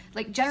wired.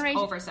 Like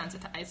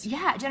oversensitized.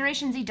 Yeah,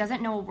 Generation Z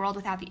doesn't know a world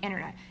without the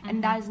internet,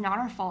 and that is not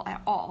our fault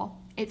at all.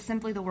 It's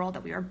simply the world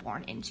that we are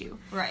born into.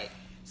 Right.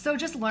 So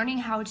just learning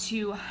how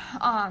to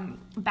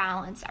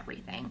balance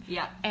everything.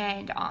 Yeah.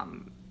 And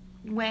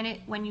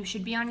when you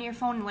should be on your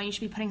phone and when you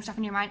should be putting stuff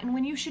in your mind and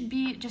when you should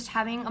be just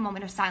having a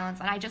moment of silence.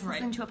 And I just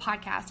listened to a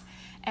podcast,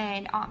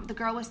 and the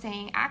girl was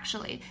saying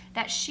actually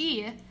that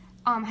she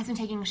has been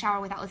taking a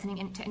shower without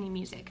listening to any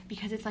music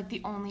because it's like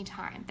the only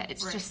time that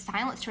it's just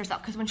silence to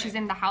herself. Because when she's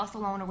in the house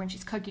alone or when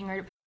she's cooking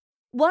or...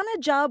 Want a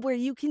job where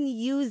you can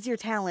use your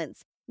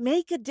talents,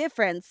 make a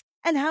difference,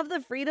 and have the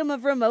freedom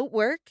of remote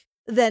work?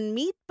 Then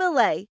meet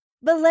Belay.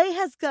 Belay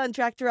has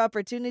contractor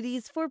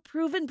opportunities for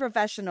proven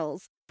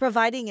professionals,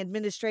 providing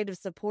administrative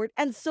support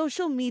and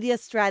social media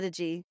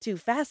strategy to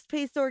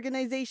fast-paced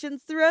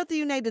organizations throughout the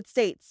United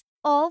States,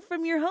 all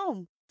from your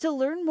home. To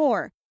learn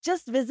more,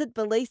 just visit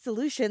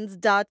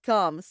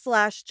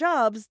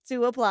belaysolutions.com/jobs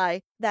to apply.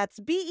 That's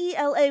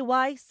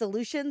BELAY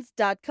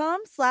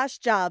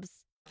solutions.com/jobs.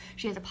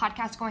 She has a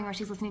podcast going where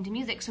she's listening to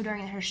music, so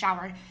during her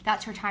shower,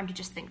 that's her time to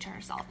just think to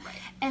herself. Right.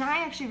 And I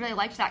actually really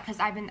liked that because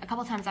a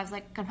couple times I was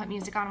like going to put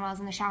music on while I was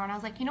in the shower, and I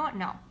was like, you know what,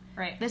 no.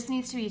 Right. This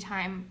needs to be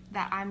time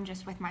that I'm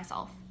just with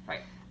myself.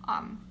 Right.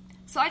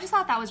 So I just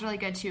thought that was really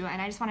good too,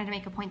 and I just wanted to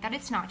make a point that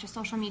it's not just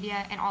social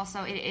media, and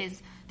also it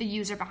is the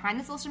user behind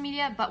the social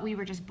media, but we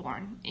were just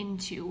born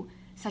into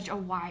such a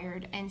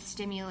wired and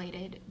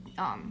stimulated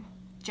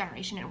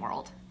generation and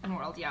world.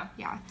 Yeah.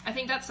 Yeah. I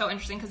think that's so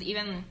interesting because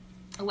even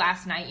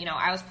last night, you know,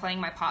 I was playing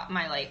my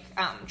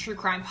true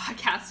crime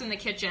podcast in the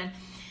kitchen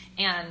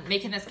and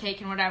making this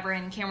cake and whatever,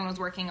 and Cameron was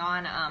working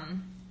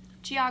on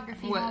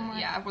geography homework.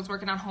 Yeah, was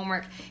working on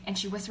homework, and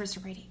she whispers to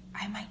Brady,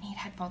 I might need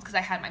headphones because I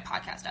had my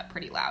podcast up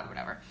pretty loud or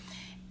whatever.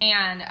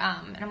 And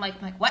I'm like,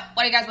 what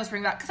are you guys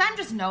whispering about? Because I'm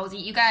just nosy.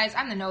 You guys,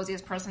 I'm the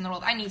nosiest person in the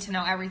world. I need to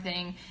know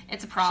everything.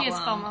 It's a problem. She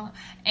has FOMO.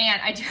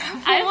 And I do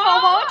have FOMO. I have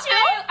FOMO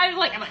too. I'm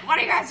like, what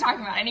are you guys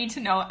talking about? I need to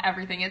know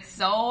everything. It's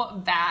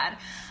so bad.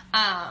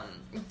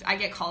 I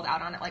get called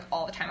out on it like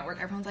all the time at work.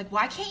 Everyone's like,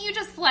 why can't you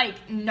just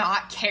like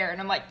not care?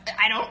 And I'm like,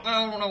 I don't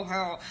know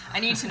how.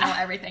 I need to know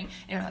everything.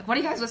 And they're like, what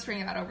are you guys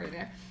whispering about over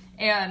there?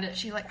 And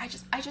she's like, I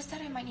just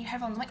said I might need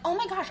headphones. I'm like, oh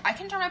my gosh, I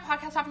can turn my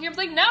podcast off. And you're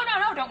like, no,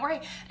 don't worry.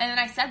 And then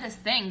I said this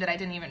thing that I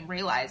didn't even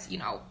realize, you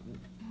know,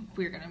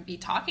 we were going to be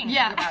talking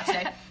about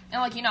today. And I'm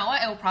like, you know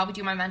what? It will probably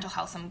do my mental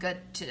health some good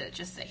to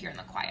just sit here in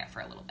the quiet for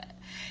a little bit.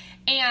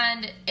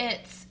 And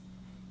it's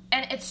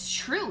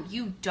true.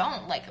 You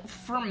don't. Like,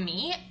 for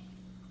me,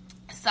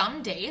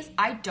 some days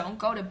I don't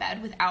go to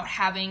bed without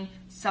having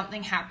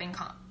something happening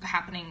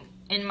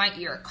in my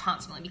ear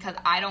constantly because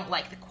I don't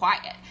like the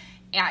quiet.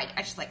 And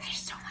I just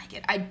don't like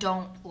it. I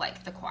don't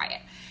like the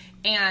quiet.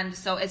 And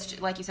so it's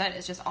just, like you said,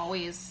 it's just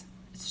always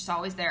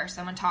there.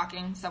 Someone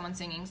talking, someone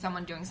singing,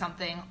 someone doing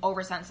something,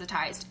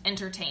 oversensitized,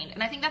 entertained.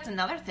 And I think that's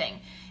another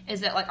thing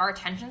is that like our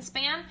attention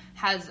span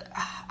has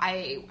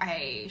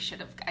I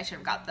should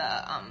have got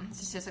the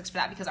statistics for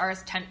that because our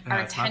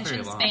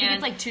attention span, I think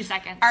it's like 2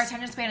 seconds. Our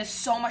attention span is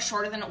so much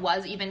shorter than it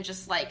was even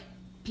just like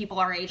people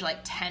our age like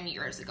 10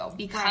 years ago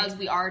because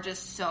we are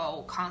just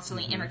so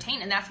constantly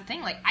entertained. And that's the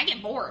thing, like I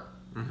get bored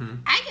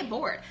I get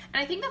bored.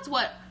 And I think that's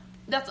what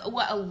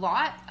a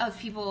lot of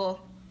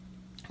people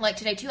like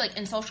today too, like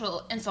in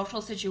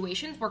social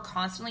situations, we're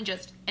constantly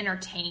just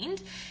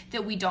entertained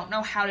that we don't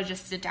know how to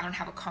just sit down and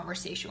have a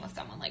conversation with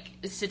someone. Like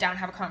sit down and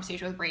have a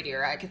conversation with Brady,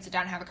 or I could sit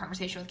down and have a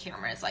conversation with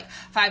Cameron. It's like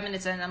 5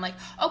 minutes in and I'm like,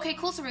 okay,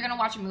 cool, so we're gonna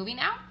watch a movie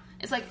now?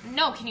 It's like,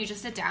 no, can you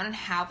just sit down and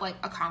have like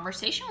a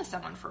conversation with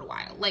someone for a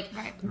while? Like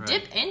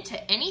dip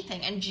into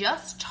anything and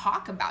just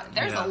talk about it.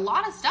 There's a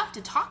lot of stuff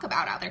to talk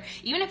about out there,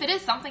 even if it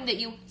is something that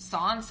you saw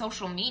on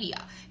social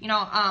media. You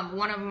know,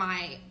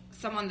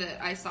 someone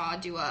that I saw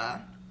do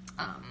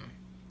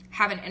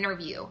have an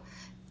interview,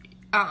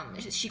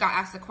 she got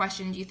asked the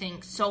question, do you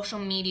think social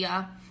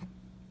media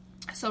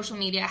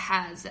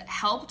has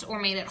helped or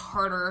made it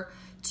harder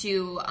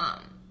to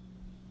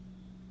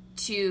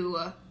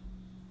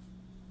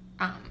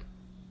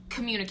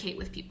communicate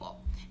with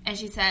people? And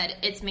she said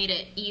it's made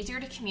it easier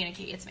to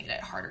communicate, it's made it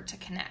harder to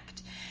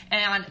connect.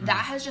 And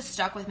that has just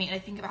stuck with me, and I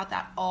think about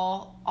that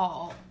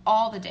all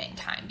the dang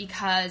time,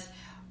 because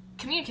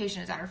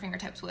communication is at our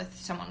fingertips with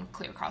someone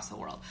clear across the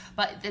world,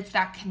 but it's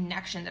that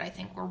connection that I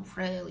think we're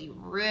really,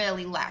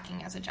 really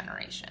lacking as a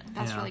generation.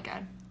 That's really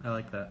good. I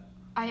like that.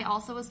 I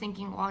also was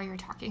thinking while you were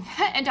talking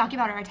and talking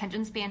about our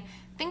attention span,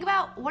 think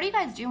about, what do you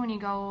guys do when you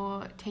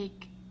go to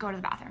the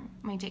bathroom,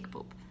 when you take a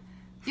poop?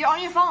 You're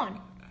on your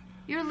phone.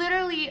 You're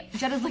literally,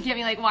 Jenna's looking at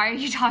me like, why are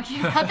you talking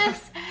about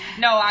this?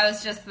 No, I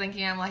was just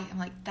thinking, I'm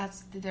like,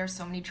 there's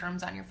so many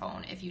germs on your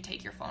phone if you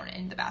take your phone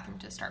in the bathroom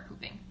to start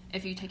pooping.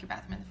 If you take your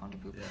bathroom in the phone to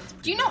poop. Yeah,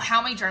 do you know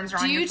how many germs are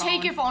on your phone? Do you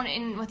take your phone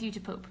in with you to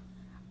poop?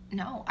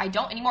 No, I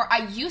don't anymore.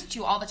 I used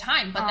to all the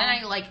time, but then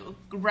I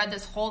read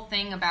this whole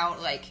thing about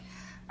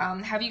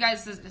have you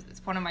guys,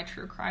 it's one of my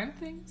true crime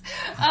things.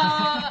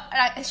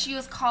 She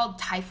was called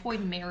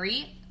Typhoid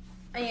Mary,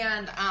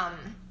 and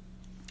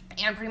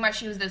pretty much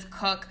she was this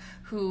cook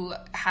who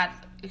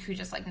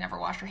just never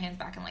washed her hands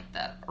back in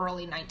the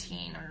early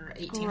 19 or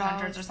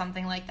 1800s or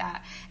something like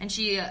that, and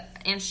she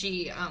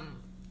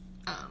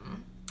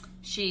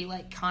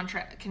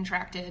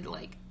contracted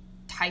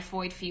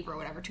typhoid fever or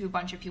whatever to a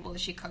bunch of people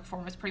that she cooked for,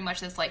 and was pretty much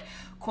this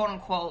quote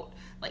unquote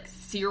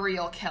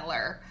serial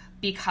killer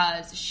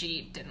because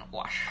she didn't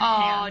wash her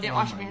hands. Didn't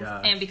wash her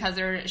hands. And because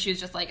she was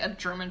just a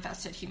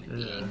germ-infested human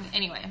being.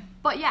 Anyway.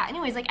 But yeah,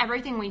 anyways,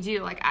 everything we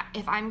do,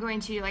 if I'm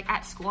going to,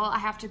 at school, I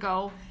have to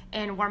go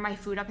and warm my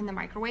food up in the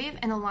microwave,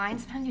 and the line,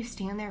 sometimes you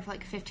stand there for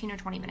 15 or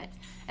 20 minutes,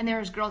 and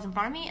there's girls in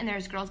front of me, and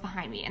there's girls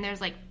behind me, and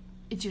there's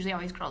it's usually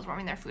always girls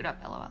warming their food up,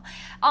 LOL.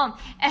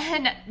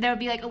 And there would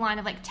be a line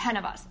of 10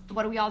 of us.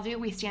 What do?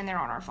 We stand there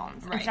on our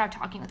phones instead of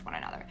talking with one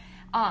another.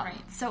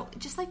 So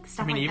just stuff like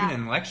that. I mean, even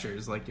in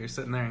lectures, you're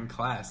sitting there in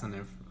class, and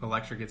if a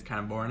lecture gets kind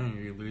of boring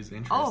and you lose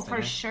interest in it. Oh,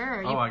 for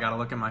sure. I gotta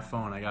look at my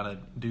phone. I gotta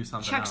do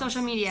something Check else.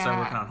 social media. Start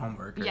working on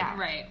homework. Yeah.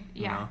 Right.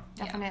 Yeah,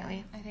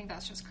 definitely. Yeah. I think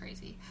that's just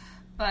crazy.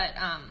 But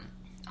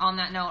on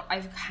that note,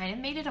 I've kind of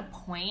made it a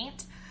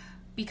point,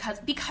 because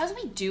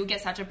we do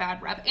get such a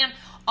bad rep. And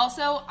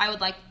also, I would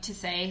like to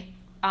say,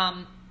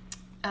 the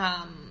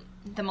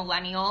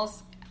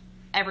millennials,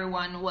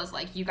 everyone was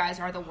you guys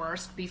are the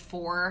worst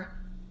before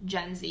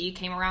Gen Z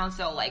came around.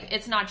 So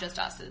it's not just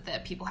us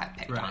that people have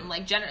picked on.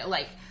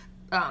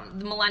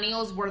 The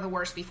millennials were the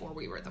worst before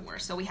we were the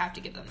worst. So we have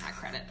to give them that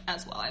credit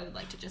as well. I would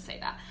like to just say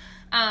that.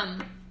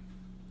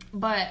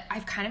 But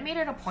I've kind of made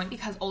it a point,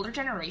 because older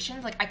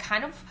generations,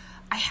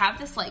 I have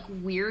this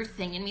weird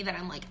thing in me that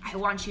I'm I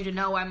want you to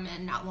know I'm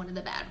not one of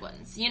the bad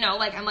ones. You know,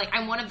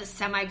 I'm one of the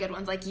semi-good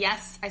ones.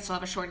 Yes, I still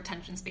have a short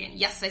attention span.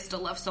 Yes, I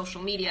still love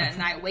social media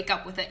and I wake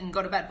up with it and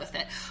go to bed with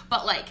it.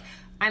 But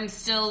I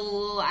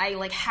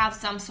have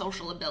some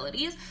social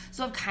abilities.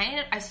 So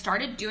I've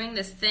started doing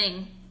this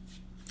thing.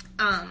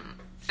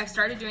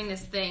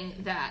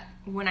 That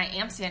when I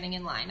am standing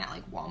in line at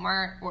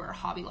Walmart or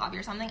Hobby Lobby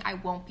or something, I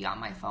won't be on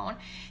my phone,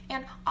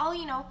 and I'll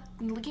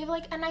give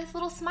a nice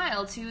little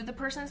smile to the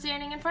person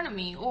standing in front of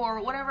me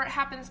or whatever it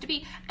happens to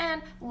be.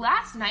 And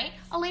last night,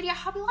 a lady at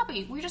Hobby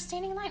Lobby, we were just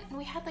standing in line and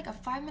we had a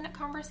 5-minute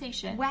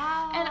conversation.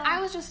 Wow! And I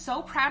was just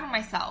so proud of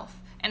myself.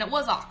 And it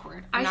was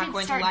awkward. I'm not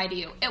going to lie to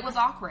you. It was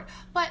awkward.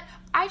 But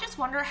I just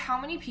wonder how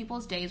many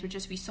people's days would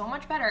just be so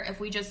much better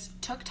if we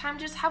just took time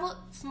to just have a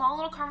small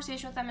little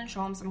conversation with them and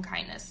show them some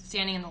kindness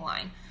standing in the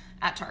line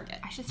at Target.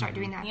 I should start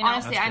doing that.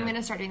 Honestly, I'm going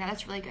to start doing that.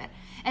 That's really good.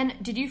 And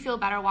did you feel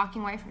better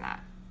walking away from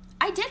that?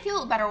 I did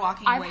feel better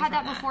walking away from that. I've had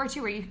that before,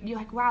 too, where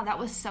you're wow, that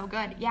was so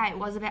good. Yeah, it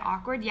was a bit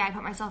awkward. Yeah, I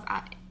put myself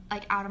out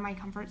of my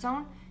comfort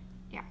zone.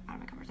 Yeah, out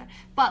of my comfort zone.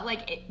 But,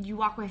 you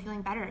walk away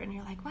feeling better, and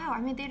you're wow, I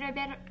made their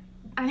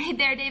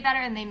day better,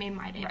 and they made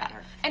my day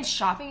better. And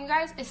shopping, you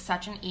guys, is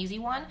such an easy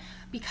one,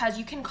 because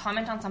you can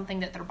comment on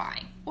something that they're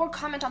buying, or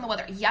comment on the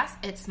weather. Yes,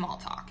 it's small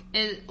talk.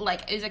 Is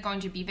it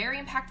going to be very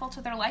impactful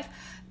to their life?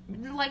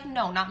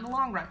 No, not in the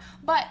long run.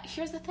 But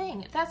here's the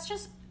thing. That's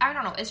just, I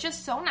don't know, it's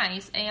just so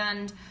nice,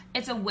 and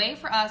it's a way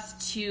for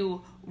us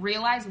to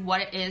realize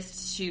what it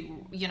is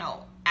to,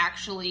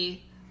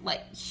 actually,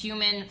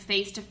 human,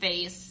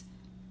 face-to-face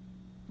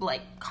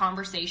like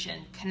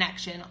conversation,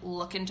 connection,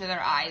 look into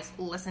their eyes,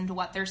 listen to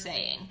what they're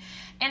saying.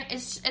 And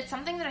it's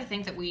something that I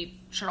think that we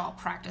should all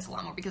practice a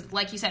lot more, because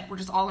like you said, we're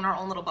just all in our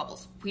own little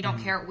bubbles. We don't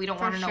care. We don't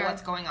want to know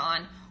what's going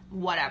on,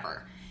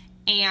 whatever.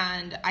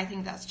 And I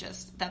think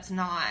that's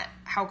not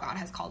how God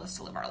has called us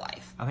to live our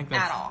life. I think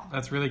at all.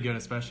 That's really good,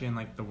 especially in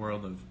like the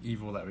world of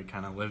evil that we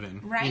kind of live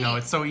in. Right. You know,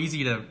 it's so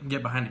easy to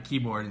get behind a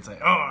keyboard and say,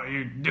 "Oh,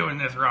 you're doing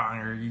this wrong,"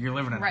 or "You're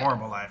living a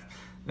horrible life."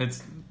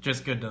 It's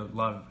just good to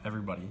love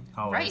everybody,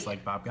 always,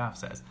 like Bob Goff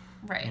says.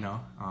 Right. You know,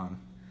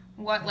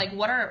 what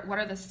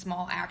are the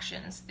small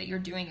actions that you're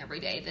doing every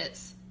day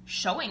that's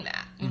showing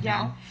that? You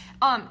know.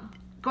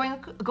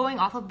 Going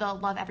off of the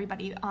love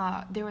everybody,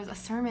 there was a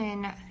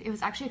sermon, it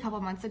was actually a couple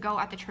of months ago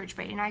at the church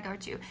Brady and I go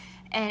to,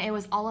 and it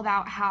was all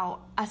about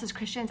how us as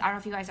Christians, I don't know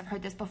if you guys have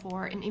heard this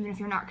before, and even if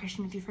you're not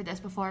Christian, if you've heard this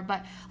before,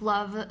 but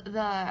love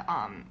the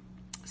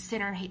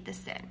sinner, hate the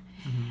sin.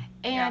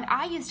 And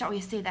I used to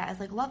always say that as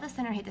like, love the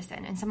sinner, hate the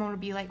sin. And someone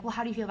would be like, well,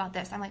 how do you feel about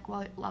this? I'm like,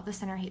 well, love the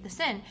sinner, hate the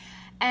sin.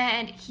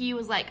 And he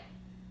was like,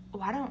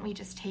 why don't we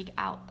just take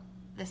out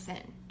the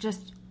sin?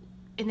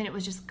 And then it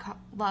was just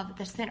love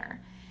the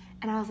sinner.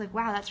 And I was like,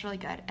 wow, that's really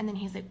good. And then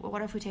he's like, well,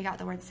 what if we take out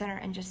the word sinner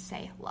and just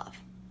say love?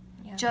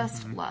 Yeah.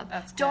 Just love.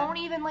 That's good. Don't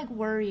even like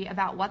worry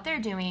about what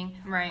they're doing.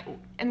 Right.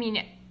 I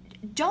mean,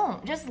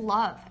 don't. Just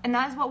love. And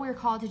that's what we're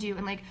called to do.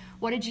 And like,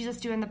 what did Jesus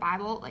do in the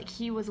Bible? Like,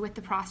 he was with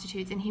the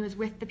prostitutes, and he was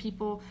with the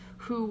people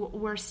who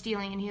were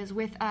stealing, and he was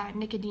with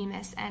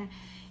Nicodemus. And,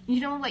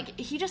 you know, like,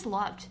 he just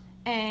loved.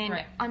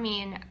 And, I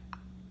mean,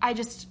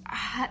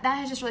 that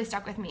has just really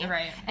stuck with me.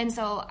 Right. And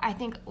so I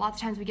think lots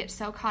of times we get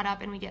so caught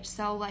up and we get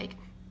so, like,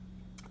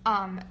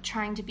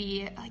 trying to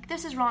be like,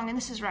 this is wrong and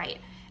this is right,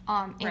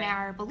 in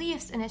our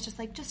beliefs, and it's just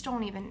like, just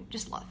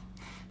love.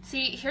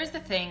 See, here's the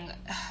thing,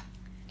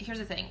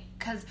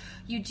 because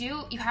you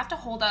have to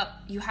hold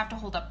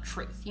up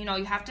truth. You know,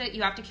 you have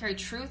to carry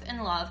truth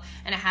and love,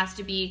 and it has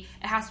to be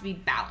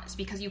balanced,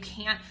 because you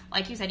can't,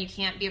 like you said, you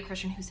can't be a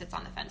Christian who sits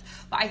on the fence.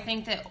 But I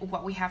think that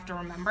what we have to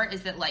remember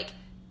is that, like,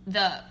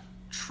 the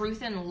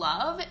truth and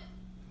love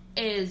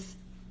is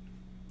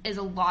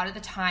a lot of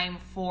the time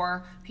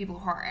for people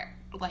who are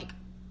like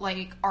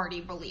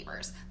already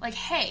believers. Like,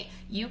 hey,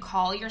 you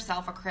call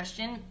yourself a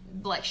Christian,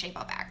 like, shape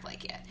up, act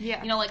like it.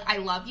 Yeah. You know, like, I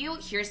love you.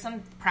 Here's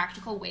some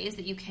practical ways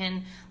that you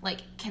can, like,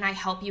 can I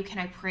help you? Can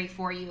I pray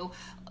for you?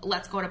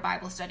 Let's go to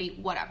Bible study,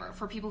 whatever,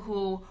 for people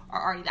who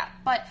are already that.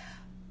 But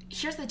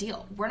here's the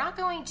deal. We're not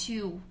going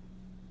to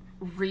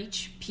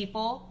reach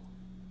people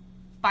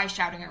by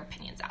shouting our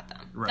opinions at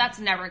them. Right. That's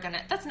never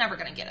gonna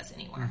get us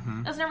anywhere.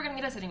 That's never gonna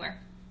get us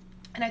anywhere.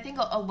 And I think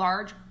a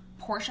large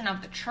portion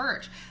of the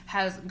church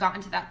has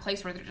gotten to that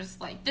place where they're just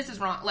like, this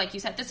is wrong, like you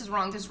said, this is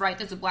wrong, this is right,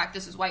 this is black,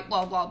 this is white,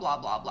 blah, blah, blah,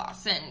 blah, blah,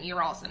 sin,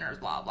 you're all sinners,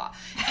 blah, blah.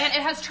 And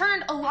it has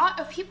turned a lot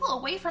of people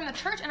away from the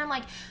church, and I'm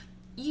like,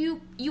 you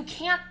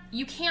can't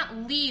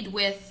lead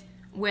with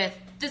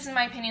this is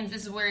my opinions,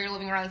 this is where you're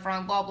living your life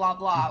wrong, blah, blah,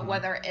 blah,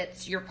 whether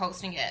it's you're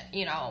posting it,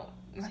 you know,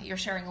 you're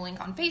sharing a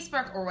link on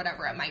Facebook or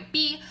whatever it might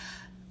be.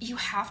 You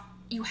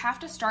have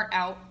to start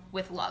out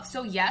with love.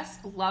 So yes,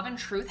 love and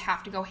truth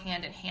have to go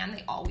hand in hand.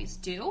 They always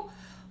do.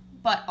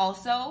 But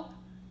also,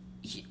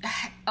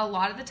 a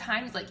lot of the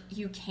times, like,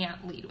 you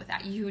can't lead with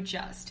that. You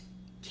just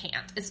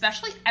can't.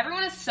 Especially,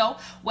 everyone is so,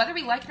 whether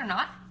we like it or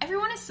not,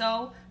 everyone is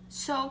so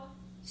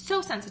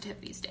sensitive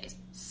these days.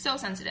 So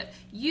sensitive.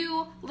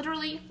 You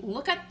literally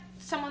look at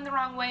someone the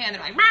wrong way and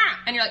they're like, "Rah!"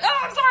 And you're like, oh,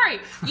 I'm sorry.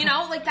 You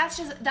know, like, that's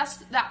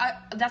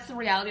the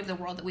reality of the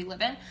world that we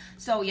live in.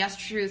 So yes,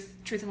 truth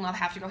and love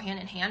have to go hand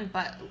in hand,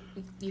 but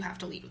you have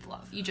to lead with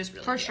love. You just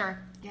really For do. sure.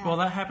 Yeah. Well,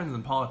 that happens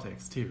in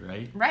politics too,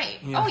 right? Right.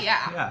 Yeah. Oh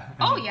yeah.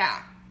 Yeah.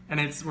 Yeah. And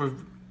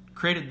we've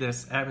created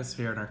this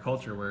atmosphere in our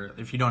culture where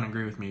if you don't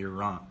agree with me, you're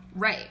wrong.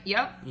 Right.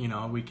 Yep. You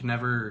know,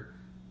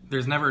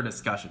 there's never a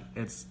discussion.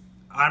 It's,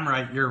 I'm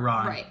right, you're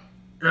wrong. Right.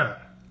 Ugh.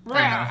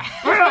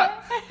 Right.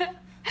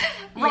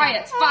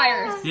 Riots,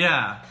 fires.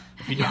 Yeah.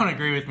 If you don't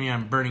agree with me,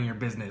 I'm burning your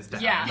business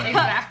down. Yeah, Like,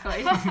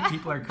 exactly.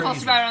 people are crazy.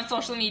 Post about it on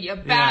social media.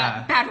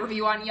 Bad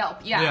review on Yelp.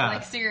 Yeah,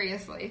 like,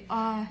 seriously.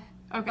 Okay.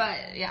 But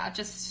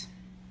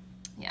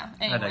anyway.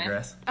 I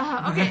digress.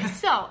 Okay,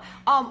 so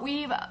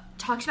we've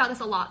talked about this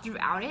a lot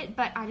throughout it,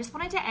 but I just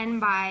wanted to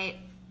end by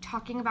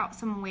talking about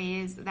some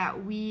ways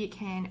that we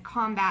can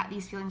combat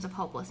these feelings of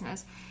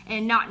hopelessness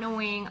and not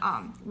knowing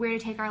where to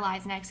take our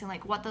lives next and,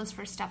 like, what those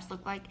first steps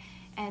look like.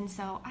 And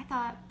so I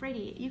thought,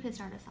 Brady, you could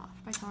start us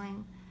off by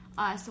telling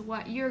us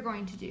what you're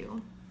going to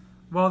do.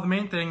 Well, the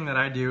main thing that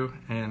I do,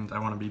 and I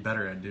want to be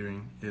better at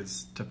doing,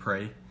 is to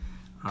pray.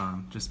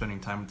 Just spending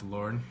time with the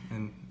Lord.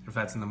 And if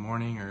that's in the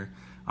morning or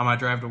on my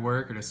drive to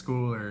work or to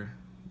school or,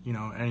 you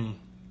know, any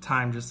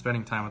time, just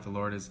spending time with the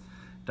Lord is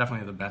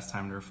definitely the best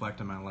time to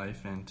reflect on my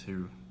life and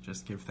to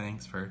just give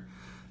thanks for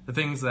the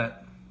things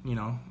that, you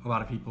know, a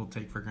lot of people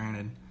take for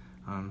granted,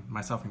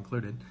 myself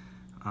included.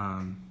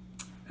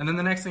 And then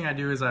the next thing I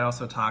do is I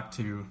also talk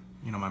to,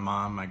 you know, my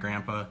mom, my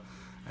grandpa.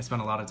 I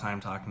spend a lot of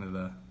time talking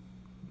to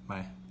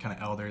my kind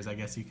of elders, I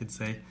guess you could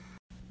say.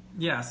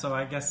 Yeah, so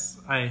I guess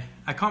I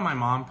call my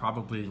mom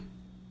probably,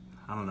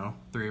 I don't know,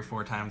 3 or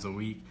 4 times a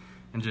week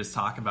and just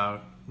talk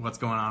about what's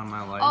going on in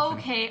my life.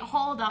 Okay,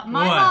 hold up.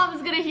 My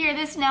mom's going to hear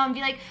this now and be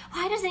like,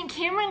 why doesn't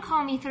Cameron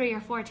call me 3 or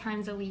 4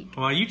 times a week?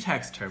 Well, you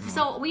text her more.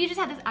 So we just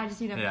had this, I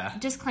just need a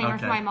disclaimer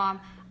for my mom.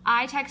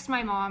 I text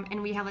my mom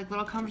and we have like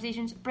little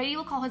conversations. Brady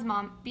will call his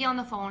mom, be on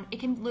the phone. It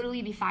can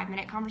literally be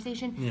 5-minute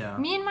conversation. Yeah.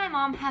 Me and my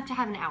mom have to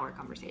have an hour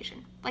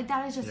conversation. Like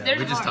that is just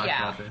we just talked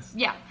about this.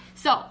 Yeah.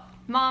 So,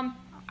 Mom,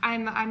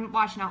 I'm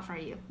watching out for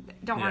you.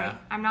 Don't worry.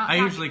 I'm not. I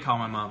usually call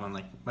my mom on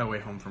like my way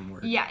home from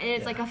work. Yeah,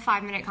 it's like a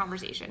 5-minute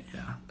conversation.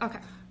 Yeah. Okay.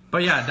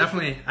 But yeah,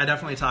 I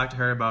definitely talk to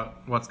her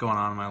about what's going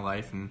on in my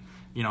life, and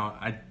you know,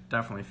 I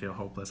definitely feel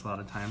hopeless a lot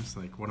of times.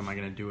 Like, what am I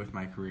going to do with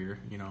my career?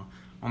 You know,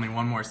 only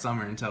one more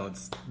summer until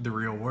it's the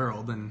real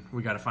world, and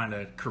we got to find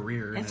a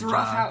career. It's and a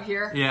rough job. out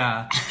here.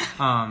 Yeah.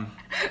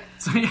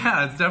 So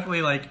yeah, it's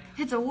definitely like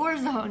it's a war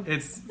zone.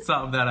 It's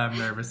something that I'm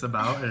nervous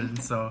about,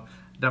 and so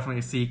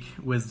definitely seek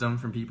wisdom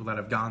from people that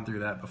have gone through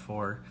that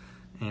before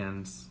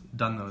and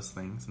done those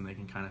things, and they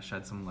can kind of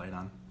shed some light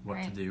on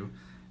what to do.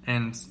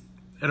 And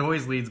it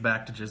always leads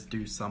back to just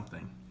do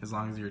something, as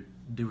long as you're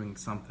doing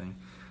something.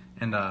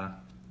 And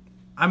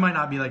I might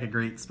not be like a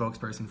great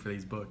spokesperson for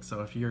these books,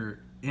 so if you're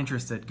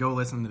interested, go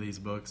listen to these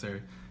books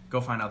or go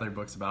find other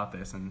books about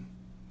this, and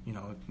you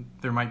know,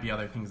 there might be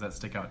other things that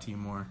stick out to you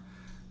more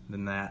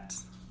than that.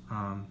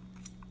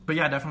 But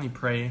yeah, definitely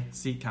pray,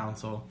 seek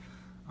counsel,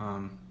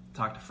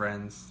 talk to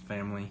friends,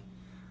 family.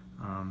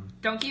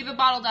 Don't keep it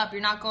bottled up.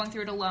 You're not going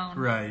through it alone.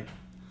 Right.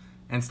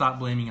 And stop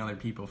blaming other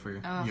people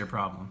for your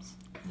problems.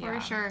 For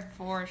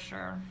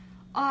sure.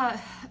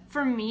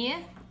 For me,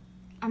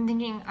 I'm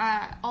thinking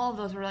all of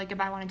those were like good,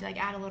 but I wanted to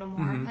like add a little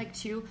more like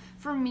too.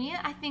 For me,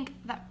 I think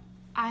that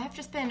I have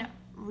just been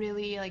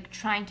really like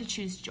trying to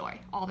choose joy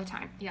all the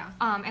time. Yeah.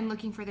 And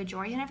looking for the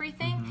joy in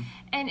everything.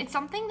 And it's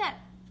something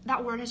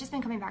that word has just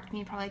been coming back to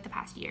me probably like the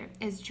past year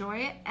is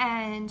joy.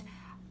 And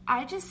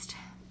I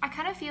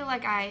kind of feel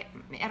like I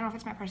don't know if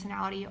it's my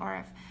personality or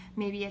if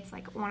maybe it's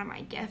like one of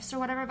my gifts or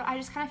whatever, but I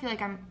just kind of feel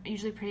like I'm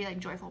usually a pretty like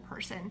joyful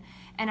person,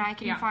 and I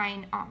can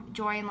find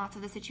joy in lots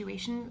of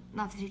situations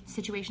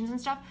and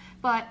stuff.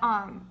 But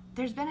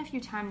there's been a few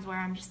times where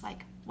I'm just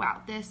like,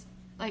 wow, this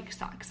like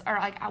sucks, or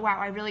like, wow,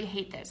 I really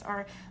hate this,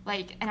 or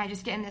like, and I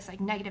just get in this like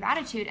negative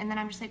attitude, and then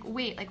I'm just like,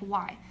 wait, like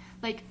why?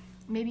 Like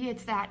maybe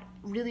it's that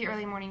really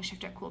early morning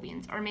shift at Cool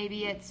Beans, or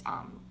maybe it's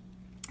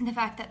the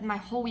fact that my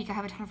whole week I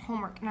have a ton of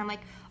homework, and I'm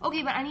like,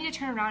 okay, but I need to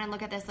turn around and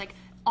look at this, like,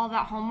 all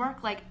that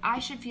homework, like, I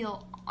should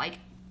feel, like,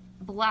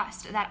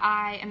 blessed that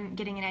I am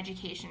getting an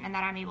education and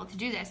that I'm able to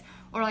do this.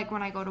 Or, like,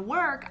 when I go to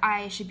work,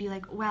 I should be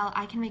like, well,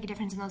 I can make a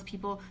difference in those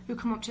people who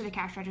come up to the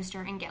cash register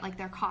and get, like,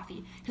 their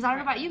coffee. Because I don't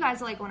know about you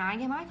guys, like, when I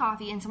get my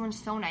coffee and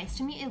someone's so nice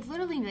to me, it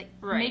literally,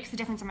 like, makes a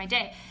difference in my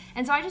day.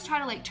 And so I just try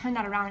to, like, turn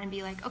that around and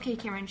be like, okay,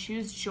 Cameron,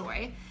 choose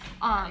joy.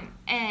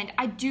 And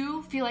I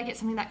do feel like it's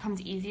something that comes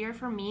easier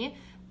for me,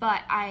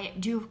 but I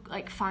do,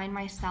 like, find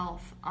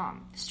myself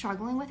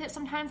struggling with it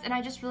sometimes, and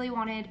I just really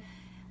wanted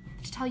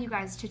to tell you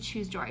guys to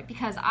choose joy,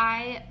 because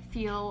I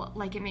feel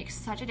like it makes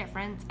such a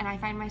difference, and I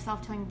find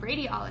myself telling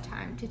Brady all the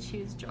time to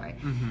choose joy.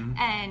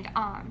 And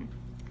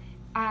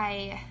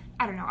I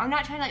don't know, I'm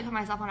not trying to, like, put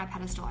myself on a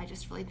pedestal. I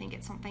just really think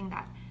it's something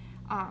that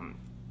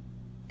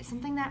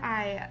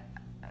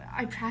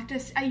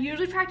I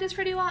usually practice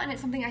pretty well, and it's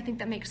something I think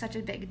that makes such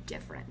a big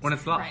difference. When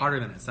it's a lot harder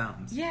than it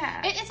sounds.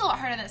 Yeah. It's a lot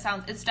harder than it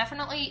sounds.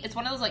 It's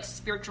one of those, like,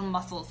 spiritual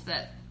muscles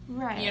that,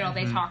 you know,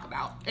 they talk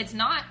about. It's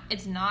not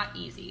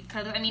easy.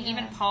 Because, I mean,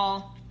 even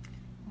Paul,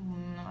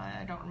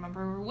 I don't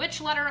remember which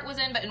letter it was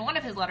in, but in one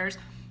of his letters,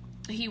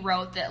 he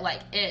wrote that,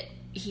 like,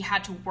 he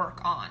had to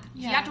work on.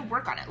 Yeah. He had to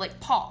work on it. Like,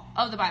 Paul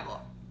of the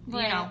Bible.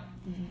 Right.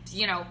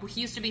 You know,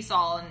 he used to be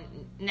Saul, and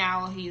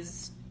now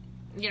he's,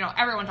 you know,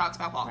 everyone talks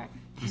about Paul. Right.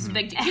 He's a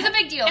big deal. He's a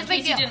big deal. It's a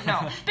big deal. You didn't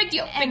know. Big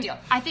deal. Big deal.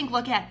 I think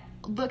look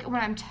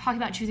when I'm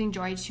talking about choosing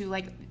joy to,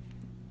 like,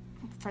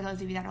 for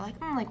those of you that are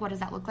like, what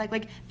does that look like?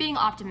 Like, being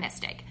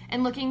optimistic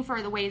and looking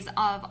for the ways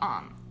of,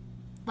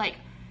 like,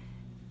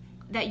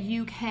 that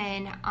you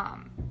can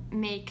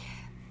make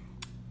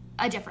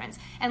a difference,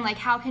 and like,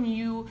 how can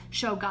you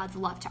show God's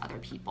love to other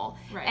people,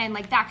 and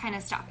like that kind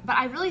of stuff. But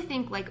I really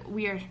think, like,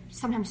 we are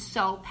sometimes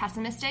so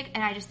pessimistic,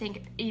 and I just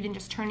think even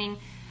just turning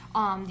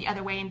the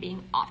other way and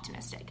being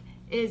optimistic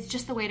is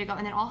just the way to go.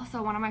 And then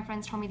also, one of my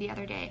friends told me the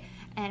other day,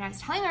 and I was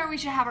telling her we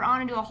should have her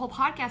on and do a whole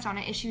podcast on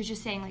it, is she was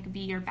just saying, like, be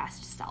your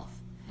best self.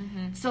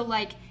 So,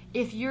 like,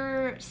 if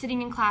you're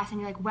sitting in class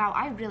and you're like, wow,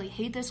 I really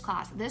hate this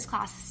class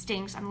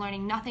stinks, I'm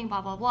learning nothing,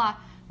 blah, blah, blah,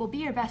 well, be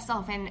your best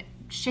self and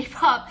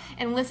shape up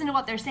and listen to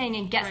what they're saying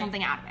and get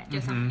something out of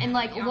it. And,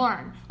 like,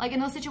 learn. Like,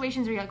 in those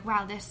situations where you're like,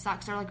 wow, this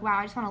sucks, or like, wow,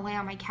 I just want to lay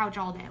on my couch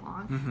all day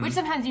long, which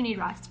sometimes you need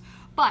rest.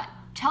 But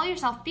tell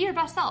yourself, be your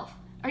best self.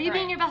 Are you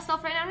being your best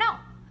self right now? No.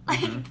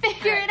 Like,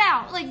 figure it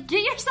out. Like,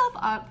 get yourself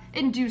up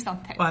and do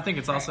something. Well, I think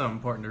it's also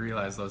important to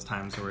realize those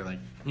times where we're like,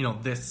 you know,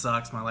 this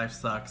sucks, my life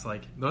sucks.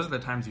 Like, those are the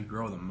times you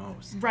grow the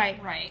most. Right.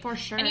 For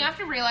sure. And you have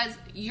to realize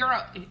you're,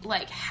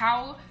 like,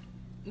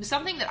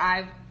 something that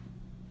I've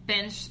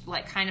been,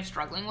 like, kind of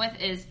struggling with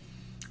is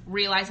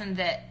realizing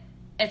that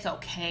it's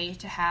okay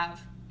to have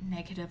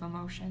negative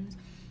emotions,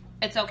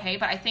 it's okay.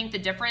 But I think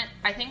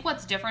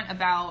what's different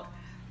about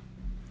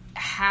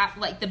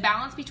the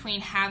balance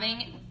between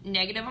having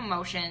negative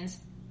emotions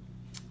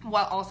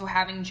while also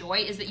having joy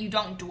is that you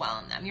don't dwell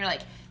on them. You're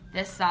like,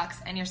 this sucks,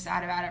 and you're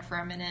sad about it for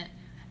a minute,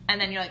 and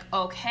then you're like,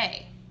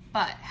 okay,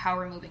 but how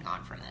are we moving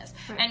on from this?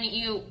 Right. And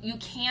you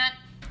can't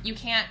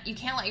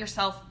let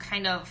yourself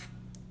kind of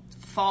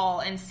fall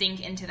and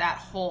sink into that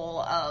hole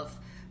of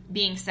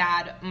being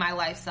sad. My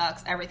life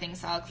sucks. Everything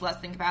sucks. Let's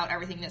think about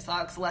everything that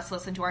sucks. Let's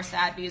listen to our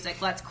sad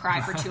music. Let's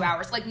cry for 2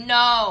 hours. Like,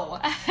 no,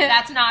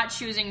 that's not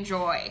choosing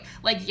joy.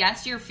 Like,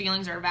 yes, your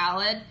feelings are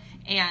valid,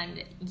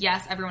 and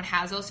yes, everyone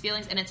has those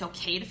feelings, and it's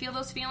okay to feel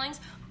those feelings.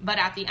 But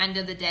at the end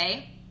of the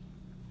day,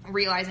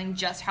 realizing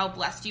just how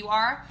blessed you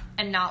are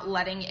and not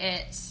letting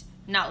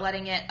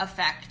it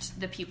affect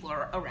the people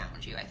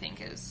around you, I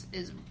think is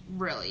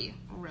really,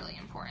 really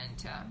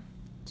important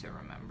to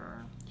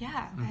remember.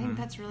 Yeah, I think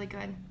that's really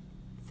good.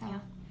 So,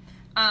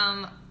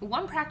 yeah.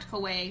 One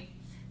practical way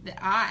that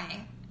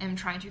I am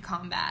trying to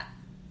combat,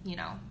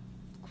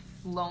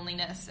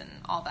 loneliness and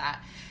all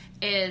that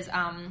is,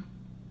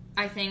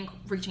 I think,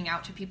 reaching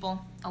out to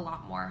people a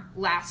lot more.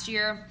 Last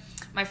year,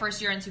 my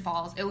first year in Sioux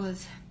Falls, it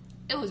was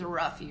a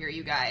rough year,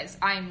 you guys.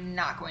 I'm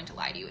not going to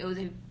lie to you. It was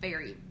a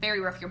very,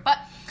 very rough year. But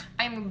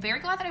I'm very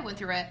glad that I went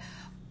through it,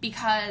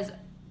 because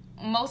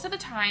most of the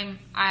time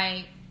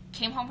I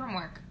came home from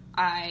work,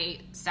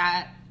 I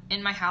sat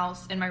in my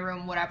house, in my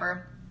room,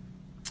 whatever,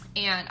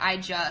 and I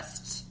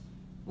just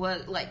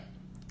was like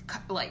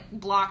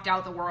blocked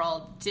out the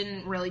world,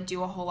 didn't really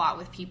do a whole lot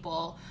with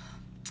people.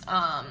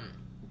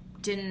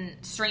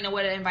 Serena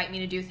would invite me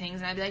to do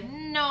things, and I'd be like,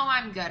 no,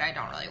 I'm good, I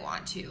don't really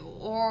want to,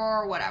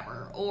 or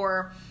whatever,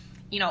 or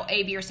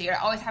A, B, or C. I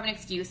always have an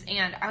excuse,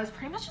 and I was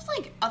pretty much just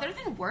like, other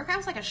than work, I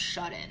was like a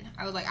shut-in.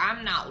 I was like,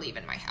 I'm not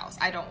leaving my house.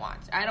 I don't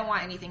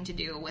want anything to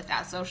do with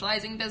that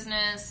socializing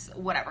business,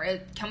 whatever.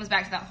 It comes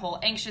back to that whole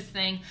anxious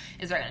thing.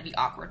 Is there going to be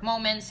awkward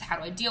moments? How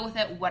do I deal with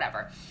it?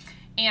 Whatever.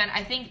 And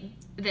I think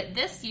that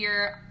this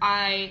year,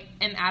 I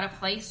am at a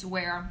place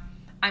where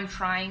I'm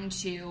trying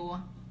to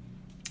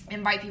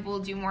invite people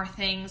to do more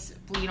things,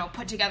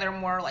 put together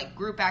more like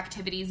group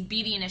activities,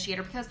 be the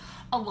initiator, because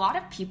a lot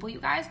of people, you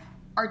guys,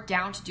 are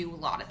down to do a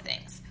lot of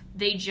things.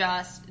 They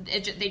just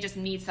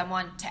need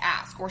someone to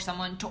ask, or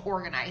someone to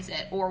organize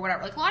it, or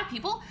whatever. Like, a lot of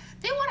people,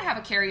 they want to have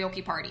a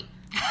karaoke party,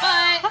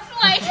 but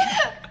like,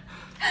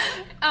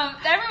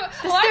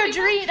 that's their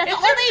dream. That's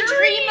all they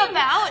dream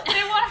about.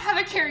 They want to have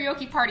a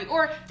karaoke party,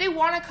 or they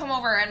want to come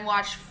over and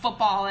watch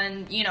football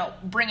and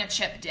bring a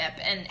chip dip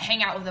and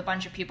hang out with a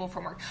bunch of people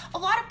from work. A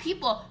lot of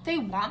people, they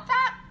want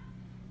that.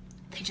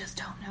 They just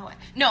don't know it.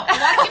 No, a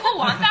lot of people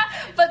want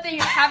that, but they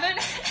haven't.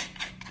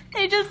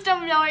 They just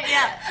don't know it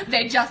yet.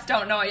 They just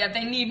don't know it yet.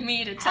 They need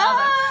me to tell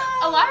them.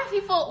 A lot of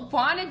people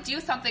want to do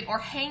something or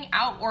hang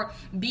out or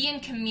be in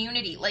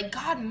community. Like,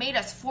 God made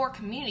us for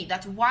community.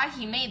 That's why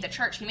He made the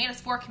church. He made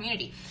us for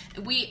community.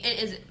 It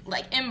is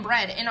like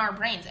inbred in our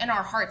brains, in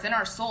our hearts, in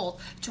our souls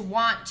to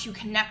want to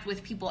connect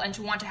with people and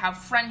to want to have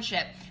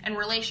friendship and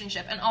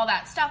relationship and all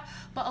that stuff.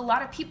 But a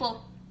lot of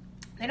people,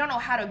 they don't know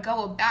how to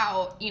go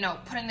about,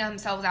 putting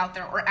themselves out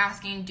there or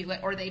asking to do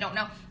it, or they don't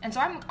know. And so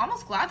I'm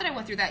almost glad that I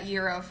went through that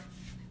year of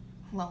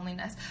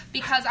loneliness,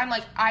 because I'm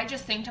like, I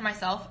just think to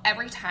myself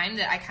every time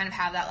that I kind of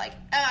have that, like,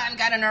 I'm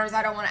kind of nervous,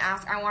 I don't want to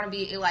ask, I want to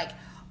be like,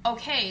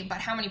 okay, but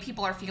how many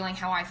people are feeling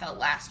how I felt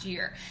last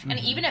year? Mm-hmm. And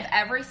even if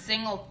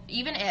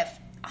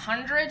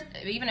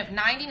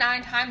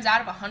 99 times out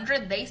of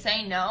 100 they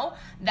say no,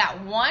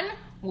 that one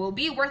will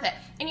be worth it.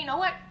 And you know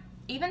what?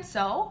 Even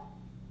so,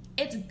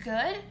 it's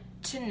good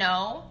to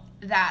know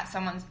that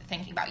someone's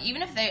thinking about you.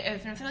 Even if they're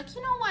like,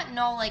 you know what,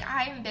 no, like,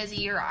 I'm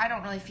busy, or I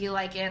don't really feel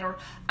like it, or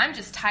I'm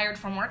just tired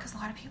from work, because a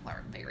lot of people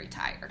are very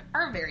tired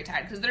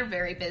because they're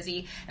very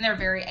busy and they're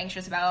very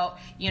anxious about,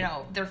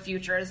 their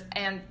futures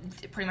and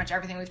pretty much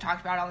everything we've talked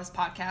about on this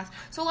podcast.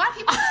 So a lot of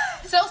people,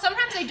 so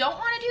sometimes they don't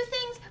want to do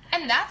things,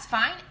 and that's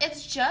fine.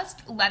 It's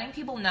just letting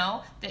people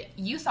know that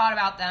you thought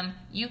about them,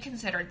 you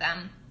considered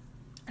them.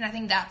 And I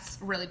think that's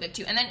really big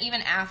too. And then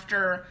even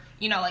after,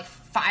 like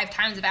 5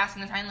 times of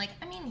asking the time, like,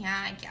 I mean,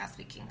 yeah, I guess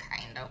we can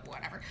kind of,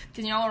 whatever.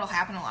 Because what'll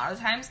happen a lot of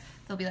times?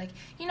 They'll be like,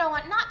 you know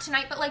what, not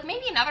tonight, but like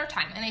maybe another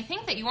time. And they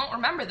think that you won't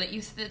remember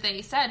that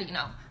they said,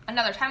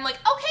 another time. Like,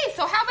 okay,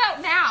 so how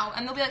about now?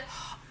 And they'll be like,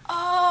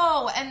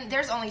 oh, and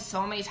there's only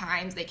so many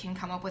times they can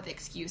come up with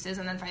excuses,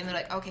 and then finally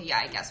like, okay, yeah,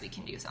 I guess we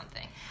can do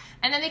something.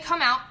 And then they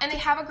come out and they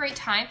have a great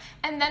time,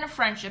 and then a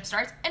friendship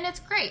starts, and it's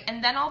great.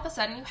 And then all of a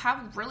sudden you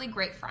have really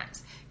great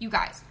friends. You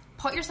guys,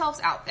 put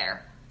yourselves out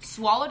there,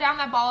 swallow down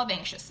that ball of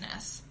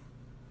anxiousness,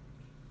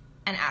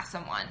 and ask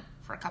someone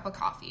for a cup of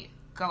coffee.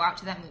 Go out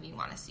to that movie you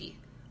want to see.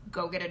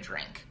 Go get a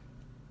drink.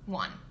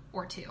 1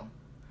 or 2.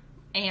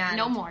 And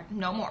no more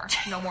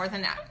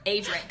than that.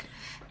 A drink.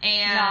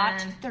 And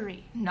not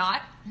 3.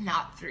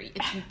 Not 3.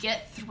 If you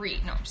get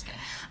 3, no, I'm just kidding.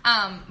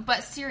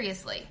 But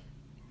seriously,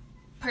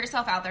 put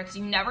yourself out there, because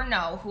you never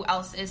know who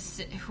else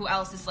is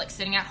like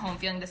sitting at home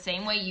feeling the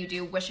same way you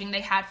do, wishing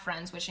they had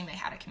friends, wishing they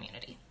had a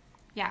community.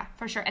 Yeah,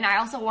 for sure. And I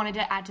also wanted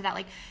to add to that,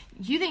 like,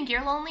 you think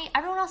you're lonely,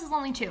 everyone else is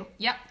lonely too.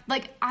 Yep.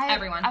 Like,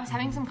 Everyone. I was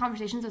having some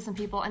conversations with some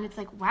people, and it's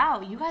like,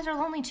 wow, you guys are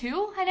lonely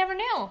too? I never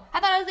knew. I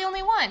thought I was the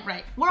only one.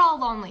 Right. We're all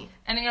lonely.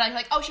 And then you're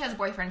like, oh, she has a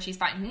boyfriend, she's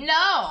fine.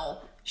 No!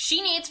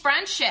 She needs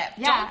friendship.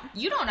 Yeah.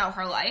 You don't know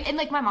her life. And,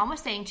 like, my mom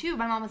was saying, too,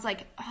 my mom was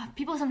like,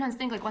 people sometimes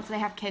think, like, once they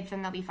have kids,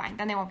 then they'll be fine.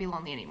 Then they won't be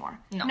lonely anymore.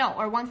 No.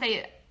 Or once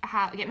they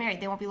get married,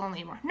 they won't be lonely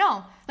anymore.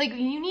 No. Like,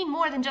 you need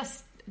more than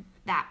just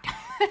that.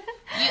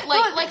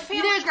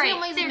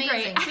 Family's amazing.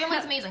 Great.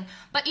 Family's amazing.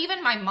 But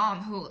even my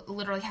mom, who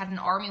literally has an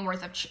army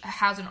worth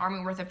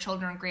of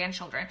children and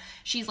grandchildren,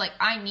 she's like,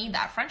 I need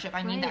that friendship.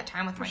 I need that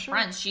time with my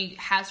friends. She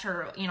has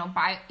her,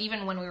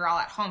 even when we were all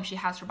at home, she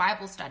has her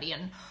Bible study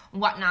and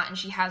whatnot, and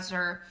she has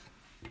her,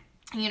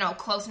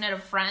 close knit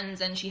of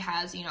friends, and she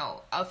has,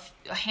 a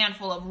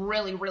handful of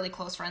really, really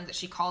close friends that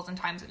she calls in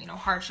times of,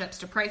 hardships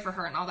to pray for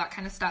her and all that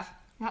kind of stuff.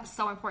 That's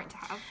so important to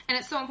have. And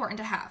it's so important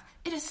to have.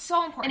 It is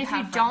so important to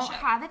have. And if you don't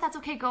have it, that's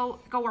okay. Go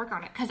work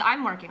on it. Because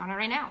I'm working on it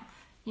right now.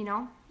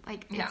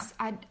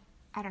 I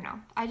don't know.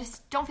 I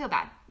just don't feel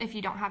bad if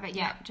you don't have it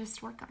yet.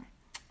 Just work on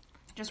it.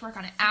 Just work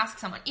on it. Ask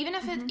someone. Even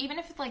if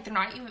it's like they're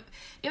not even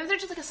if they're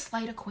just like a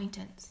slight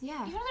acquaintance. Yeah.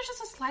 Even if they're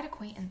just a slight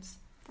acquaintance.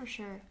 For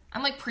sure.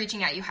 I'm like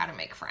preaching at you how to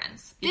make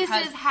friends. This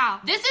is how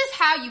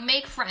you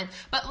make friends.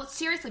 But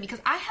seriously, because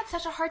I had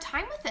such a hard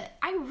time with it.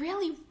 I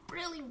really,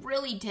 really,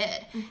 really did.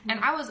 Mm-hmm. And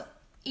I was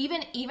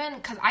even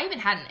because I even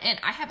had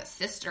I have a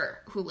sister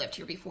who lived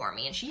here before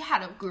me, and she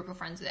had a group of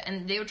friends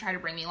and they would try to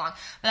bring me along.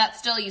 But that's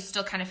still, you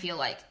still kind of feel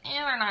like,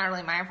 they're not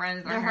really my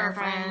friends, they're her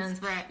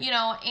friends. Right.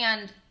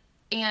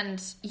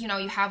 And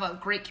you have a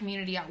great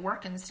community at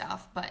work and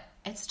stuff, but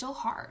it's still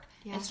hard.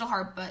 Yeah. It's still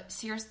hard, but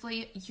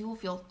seriously, you will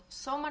feel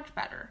so much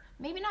better.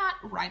 Maybe not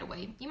right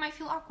away. You might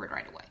feel awkward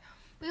right away.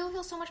 But you'll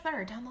feel so much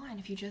better down the line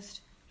if you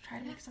just try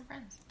to make some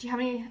friends. Do you have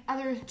any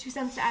other 2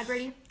 cents to add,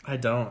 Brady? I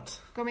don't.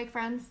 Go make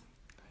friends.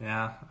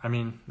 Yeah, I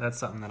mean, that's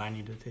something that I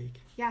need to take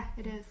Yeah,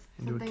 it is.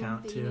 into Something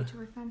account, that too. you need to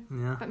work on.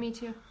 Yeah. But me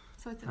too.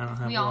 So it's okay. I don't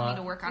have We a all lot.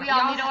 need to work on it. We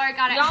all need to work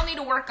on it. We all need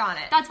to work on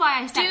it. That's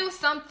why I said do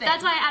something.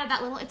 That's why I added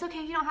that little, it's okay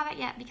if you don't have it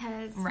yet,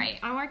 because Right.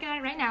 I'm working on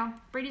it right now.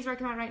 Brady's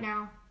working on it right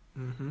now.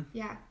 Mm-hmm.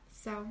 Yeah.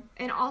 So,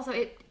 and also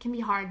it can be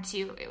hard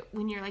too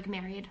when you're like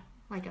married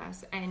like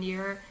us and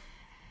you're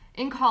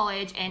in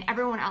college and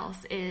everyone else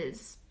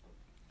is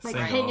like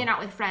Single. hanging out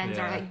with friends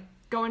or Yeah. like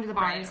going to the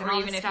bars and or all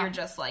even this if stuff. you're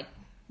just like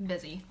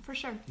busy. For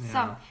sure. Yeah.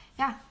 So,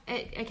 yeah,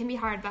 it can be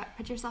hard, but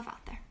put yourself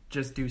out there.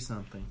 Just do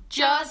something.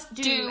 Just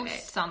do do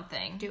it.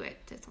 something. Do it.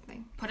 Do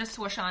something. Put a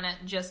swoosh on it.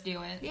 Just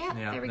do it. Yeah,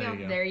 Yeah, there we there go. you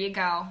go. There you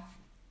go.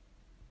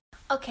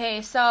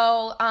 Okay,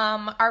 so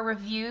our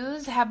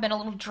reviews have been a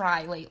little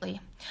dry lately.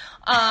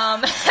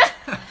 Y'all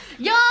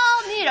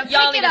need to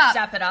Y'all pick need it to up.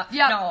 step it up.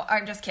 Yep. No,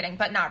 I'm just kidding,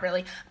 but not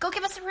really. Go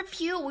give us a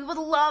review. We would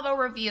love a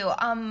review.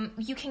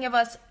 You can give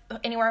us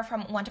anywhere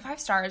from 1 to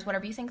 5 stars,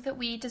 whatever you think that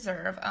we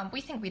deserve.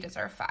 We think we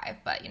deserve 5,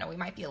 but we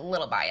might be a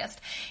little biased.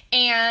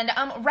 And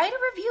write a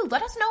review.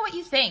 Let us know what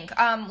you think.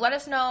 Let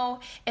us know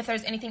if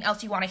there's anything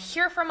else you want to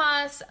hear from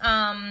us.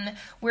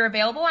 We're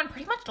available on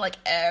pretty much like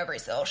every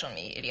social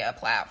media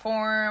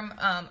platform.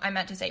 I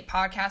meant to say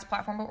podcast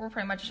platform, but we're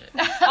pretty much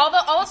all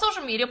the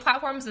social media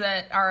platforms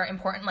that are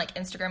important, like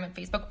Instagram and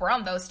Facebook. We're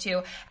on those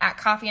too, at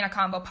Coffee and a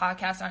Combo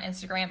Podcast on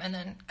Instagram, and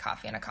then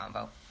Coffee and a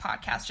Combo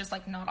Podcast, just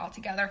like not all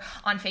together,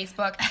 on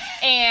Facebook.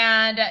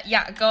 And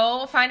yeah,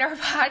 go find our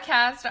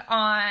podcast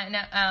on,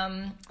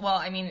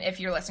 if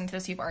you're listening to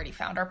this, you've already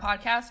found our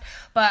podcast,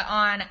 but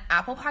on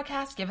Apple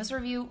Podcasts, give us a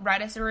review,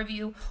 write us a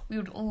review. We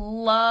would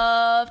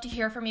love to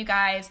hear from you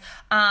guys.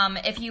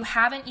 If you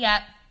haven't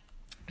yet,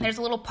 there's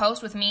a little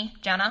post with me,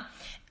 Jenna,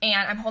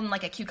 and I'm holding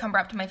like a cucumber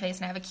up to my face,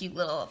 and I have a cute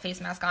little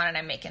face mask on, and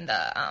I'm making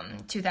the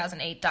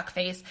 2008 duck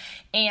face.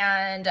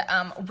 And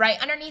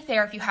right underneath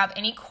there, if you have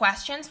any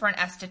questions for an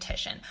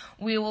esthetician,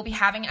 we will be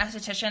having an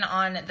esthetician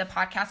on the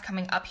podcast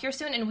coming up here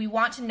soon, and we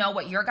want to know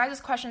what your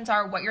guys' questions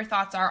are, what your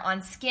thoughts are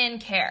on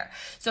skincare.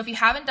 So if you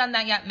haven't done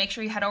that yet, make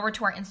sure you head over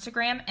to our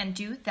Instagram and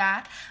do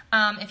that.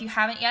 If you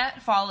haven't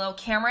yet, follow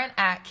Cameron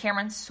at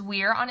Cameron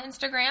Swier on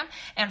Instagram,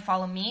 and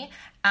follow me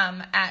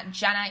at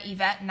Jenna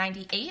Yvette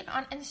 98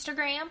 on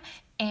Instagram.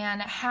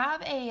 And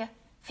have a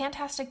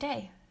fantastic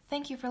day.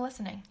 Thank you for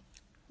listening.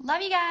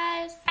 Love you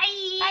guys.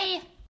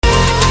 Bye.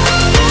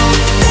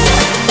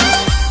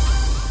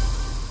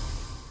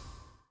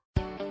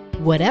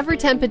 Whatever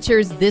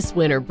temperatures this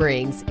winter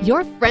brings,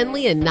 your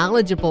friendly and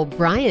knowledgeable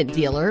Bryant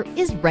dealer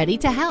is ready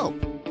to help.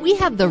 We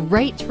have the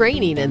right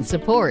training and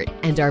support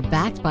and are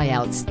backed by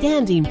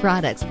outstanding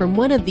products from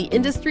one of the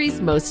industry's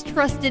most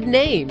trusted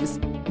names,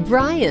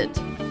 Bryant.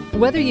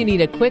 Whether you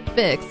need a quick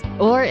fix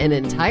or an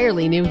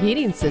entirely new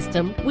heating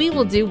system, we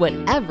will do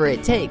whatever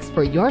it takes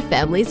for your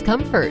family's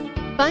comfort.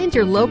 Find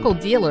your local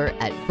dealer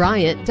at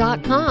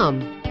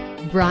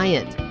Bryant.com.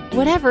 Bryant,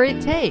 whatever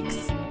it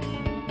takes.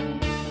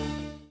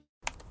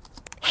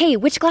 Hey,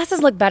 which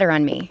glasses look better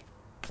on me?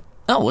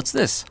 Oh, what's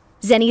this?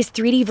 Zenni's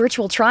 3D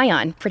virtual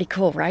try-on. Pretty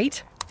cool,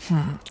 right?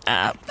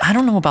 I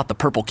don't know about the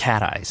purple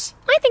cat eyes.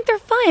 I think they're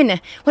fun.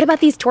 What about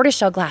these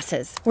tortoiseshell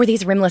glasses? Or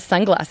these rimless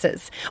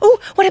sunglasses? Oh,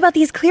 what about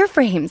these clear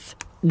frames?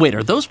 Wait,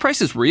 are those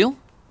prices real?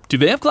 Do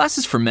they have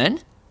glasses for men?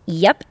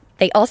 Yep.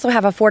 They also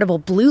have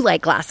affordable blue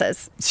light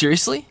glasses.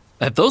 Seriously?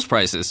 At those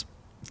prices?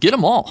 Get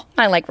them all.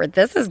 I like where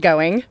this is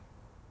going.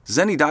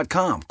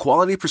 Zenni.com.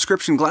 Quality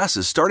prescription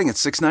glasses starting at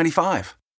 $6.95.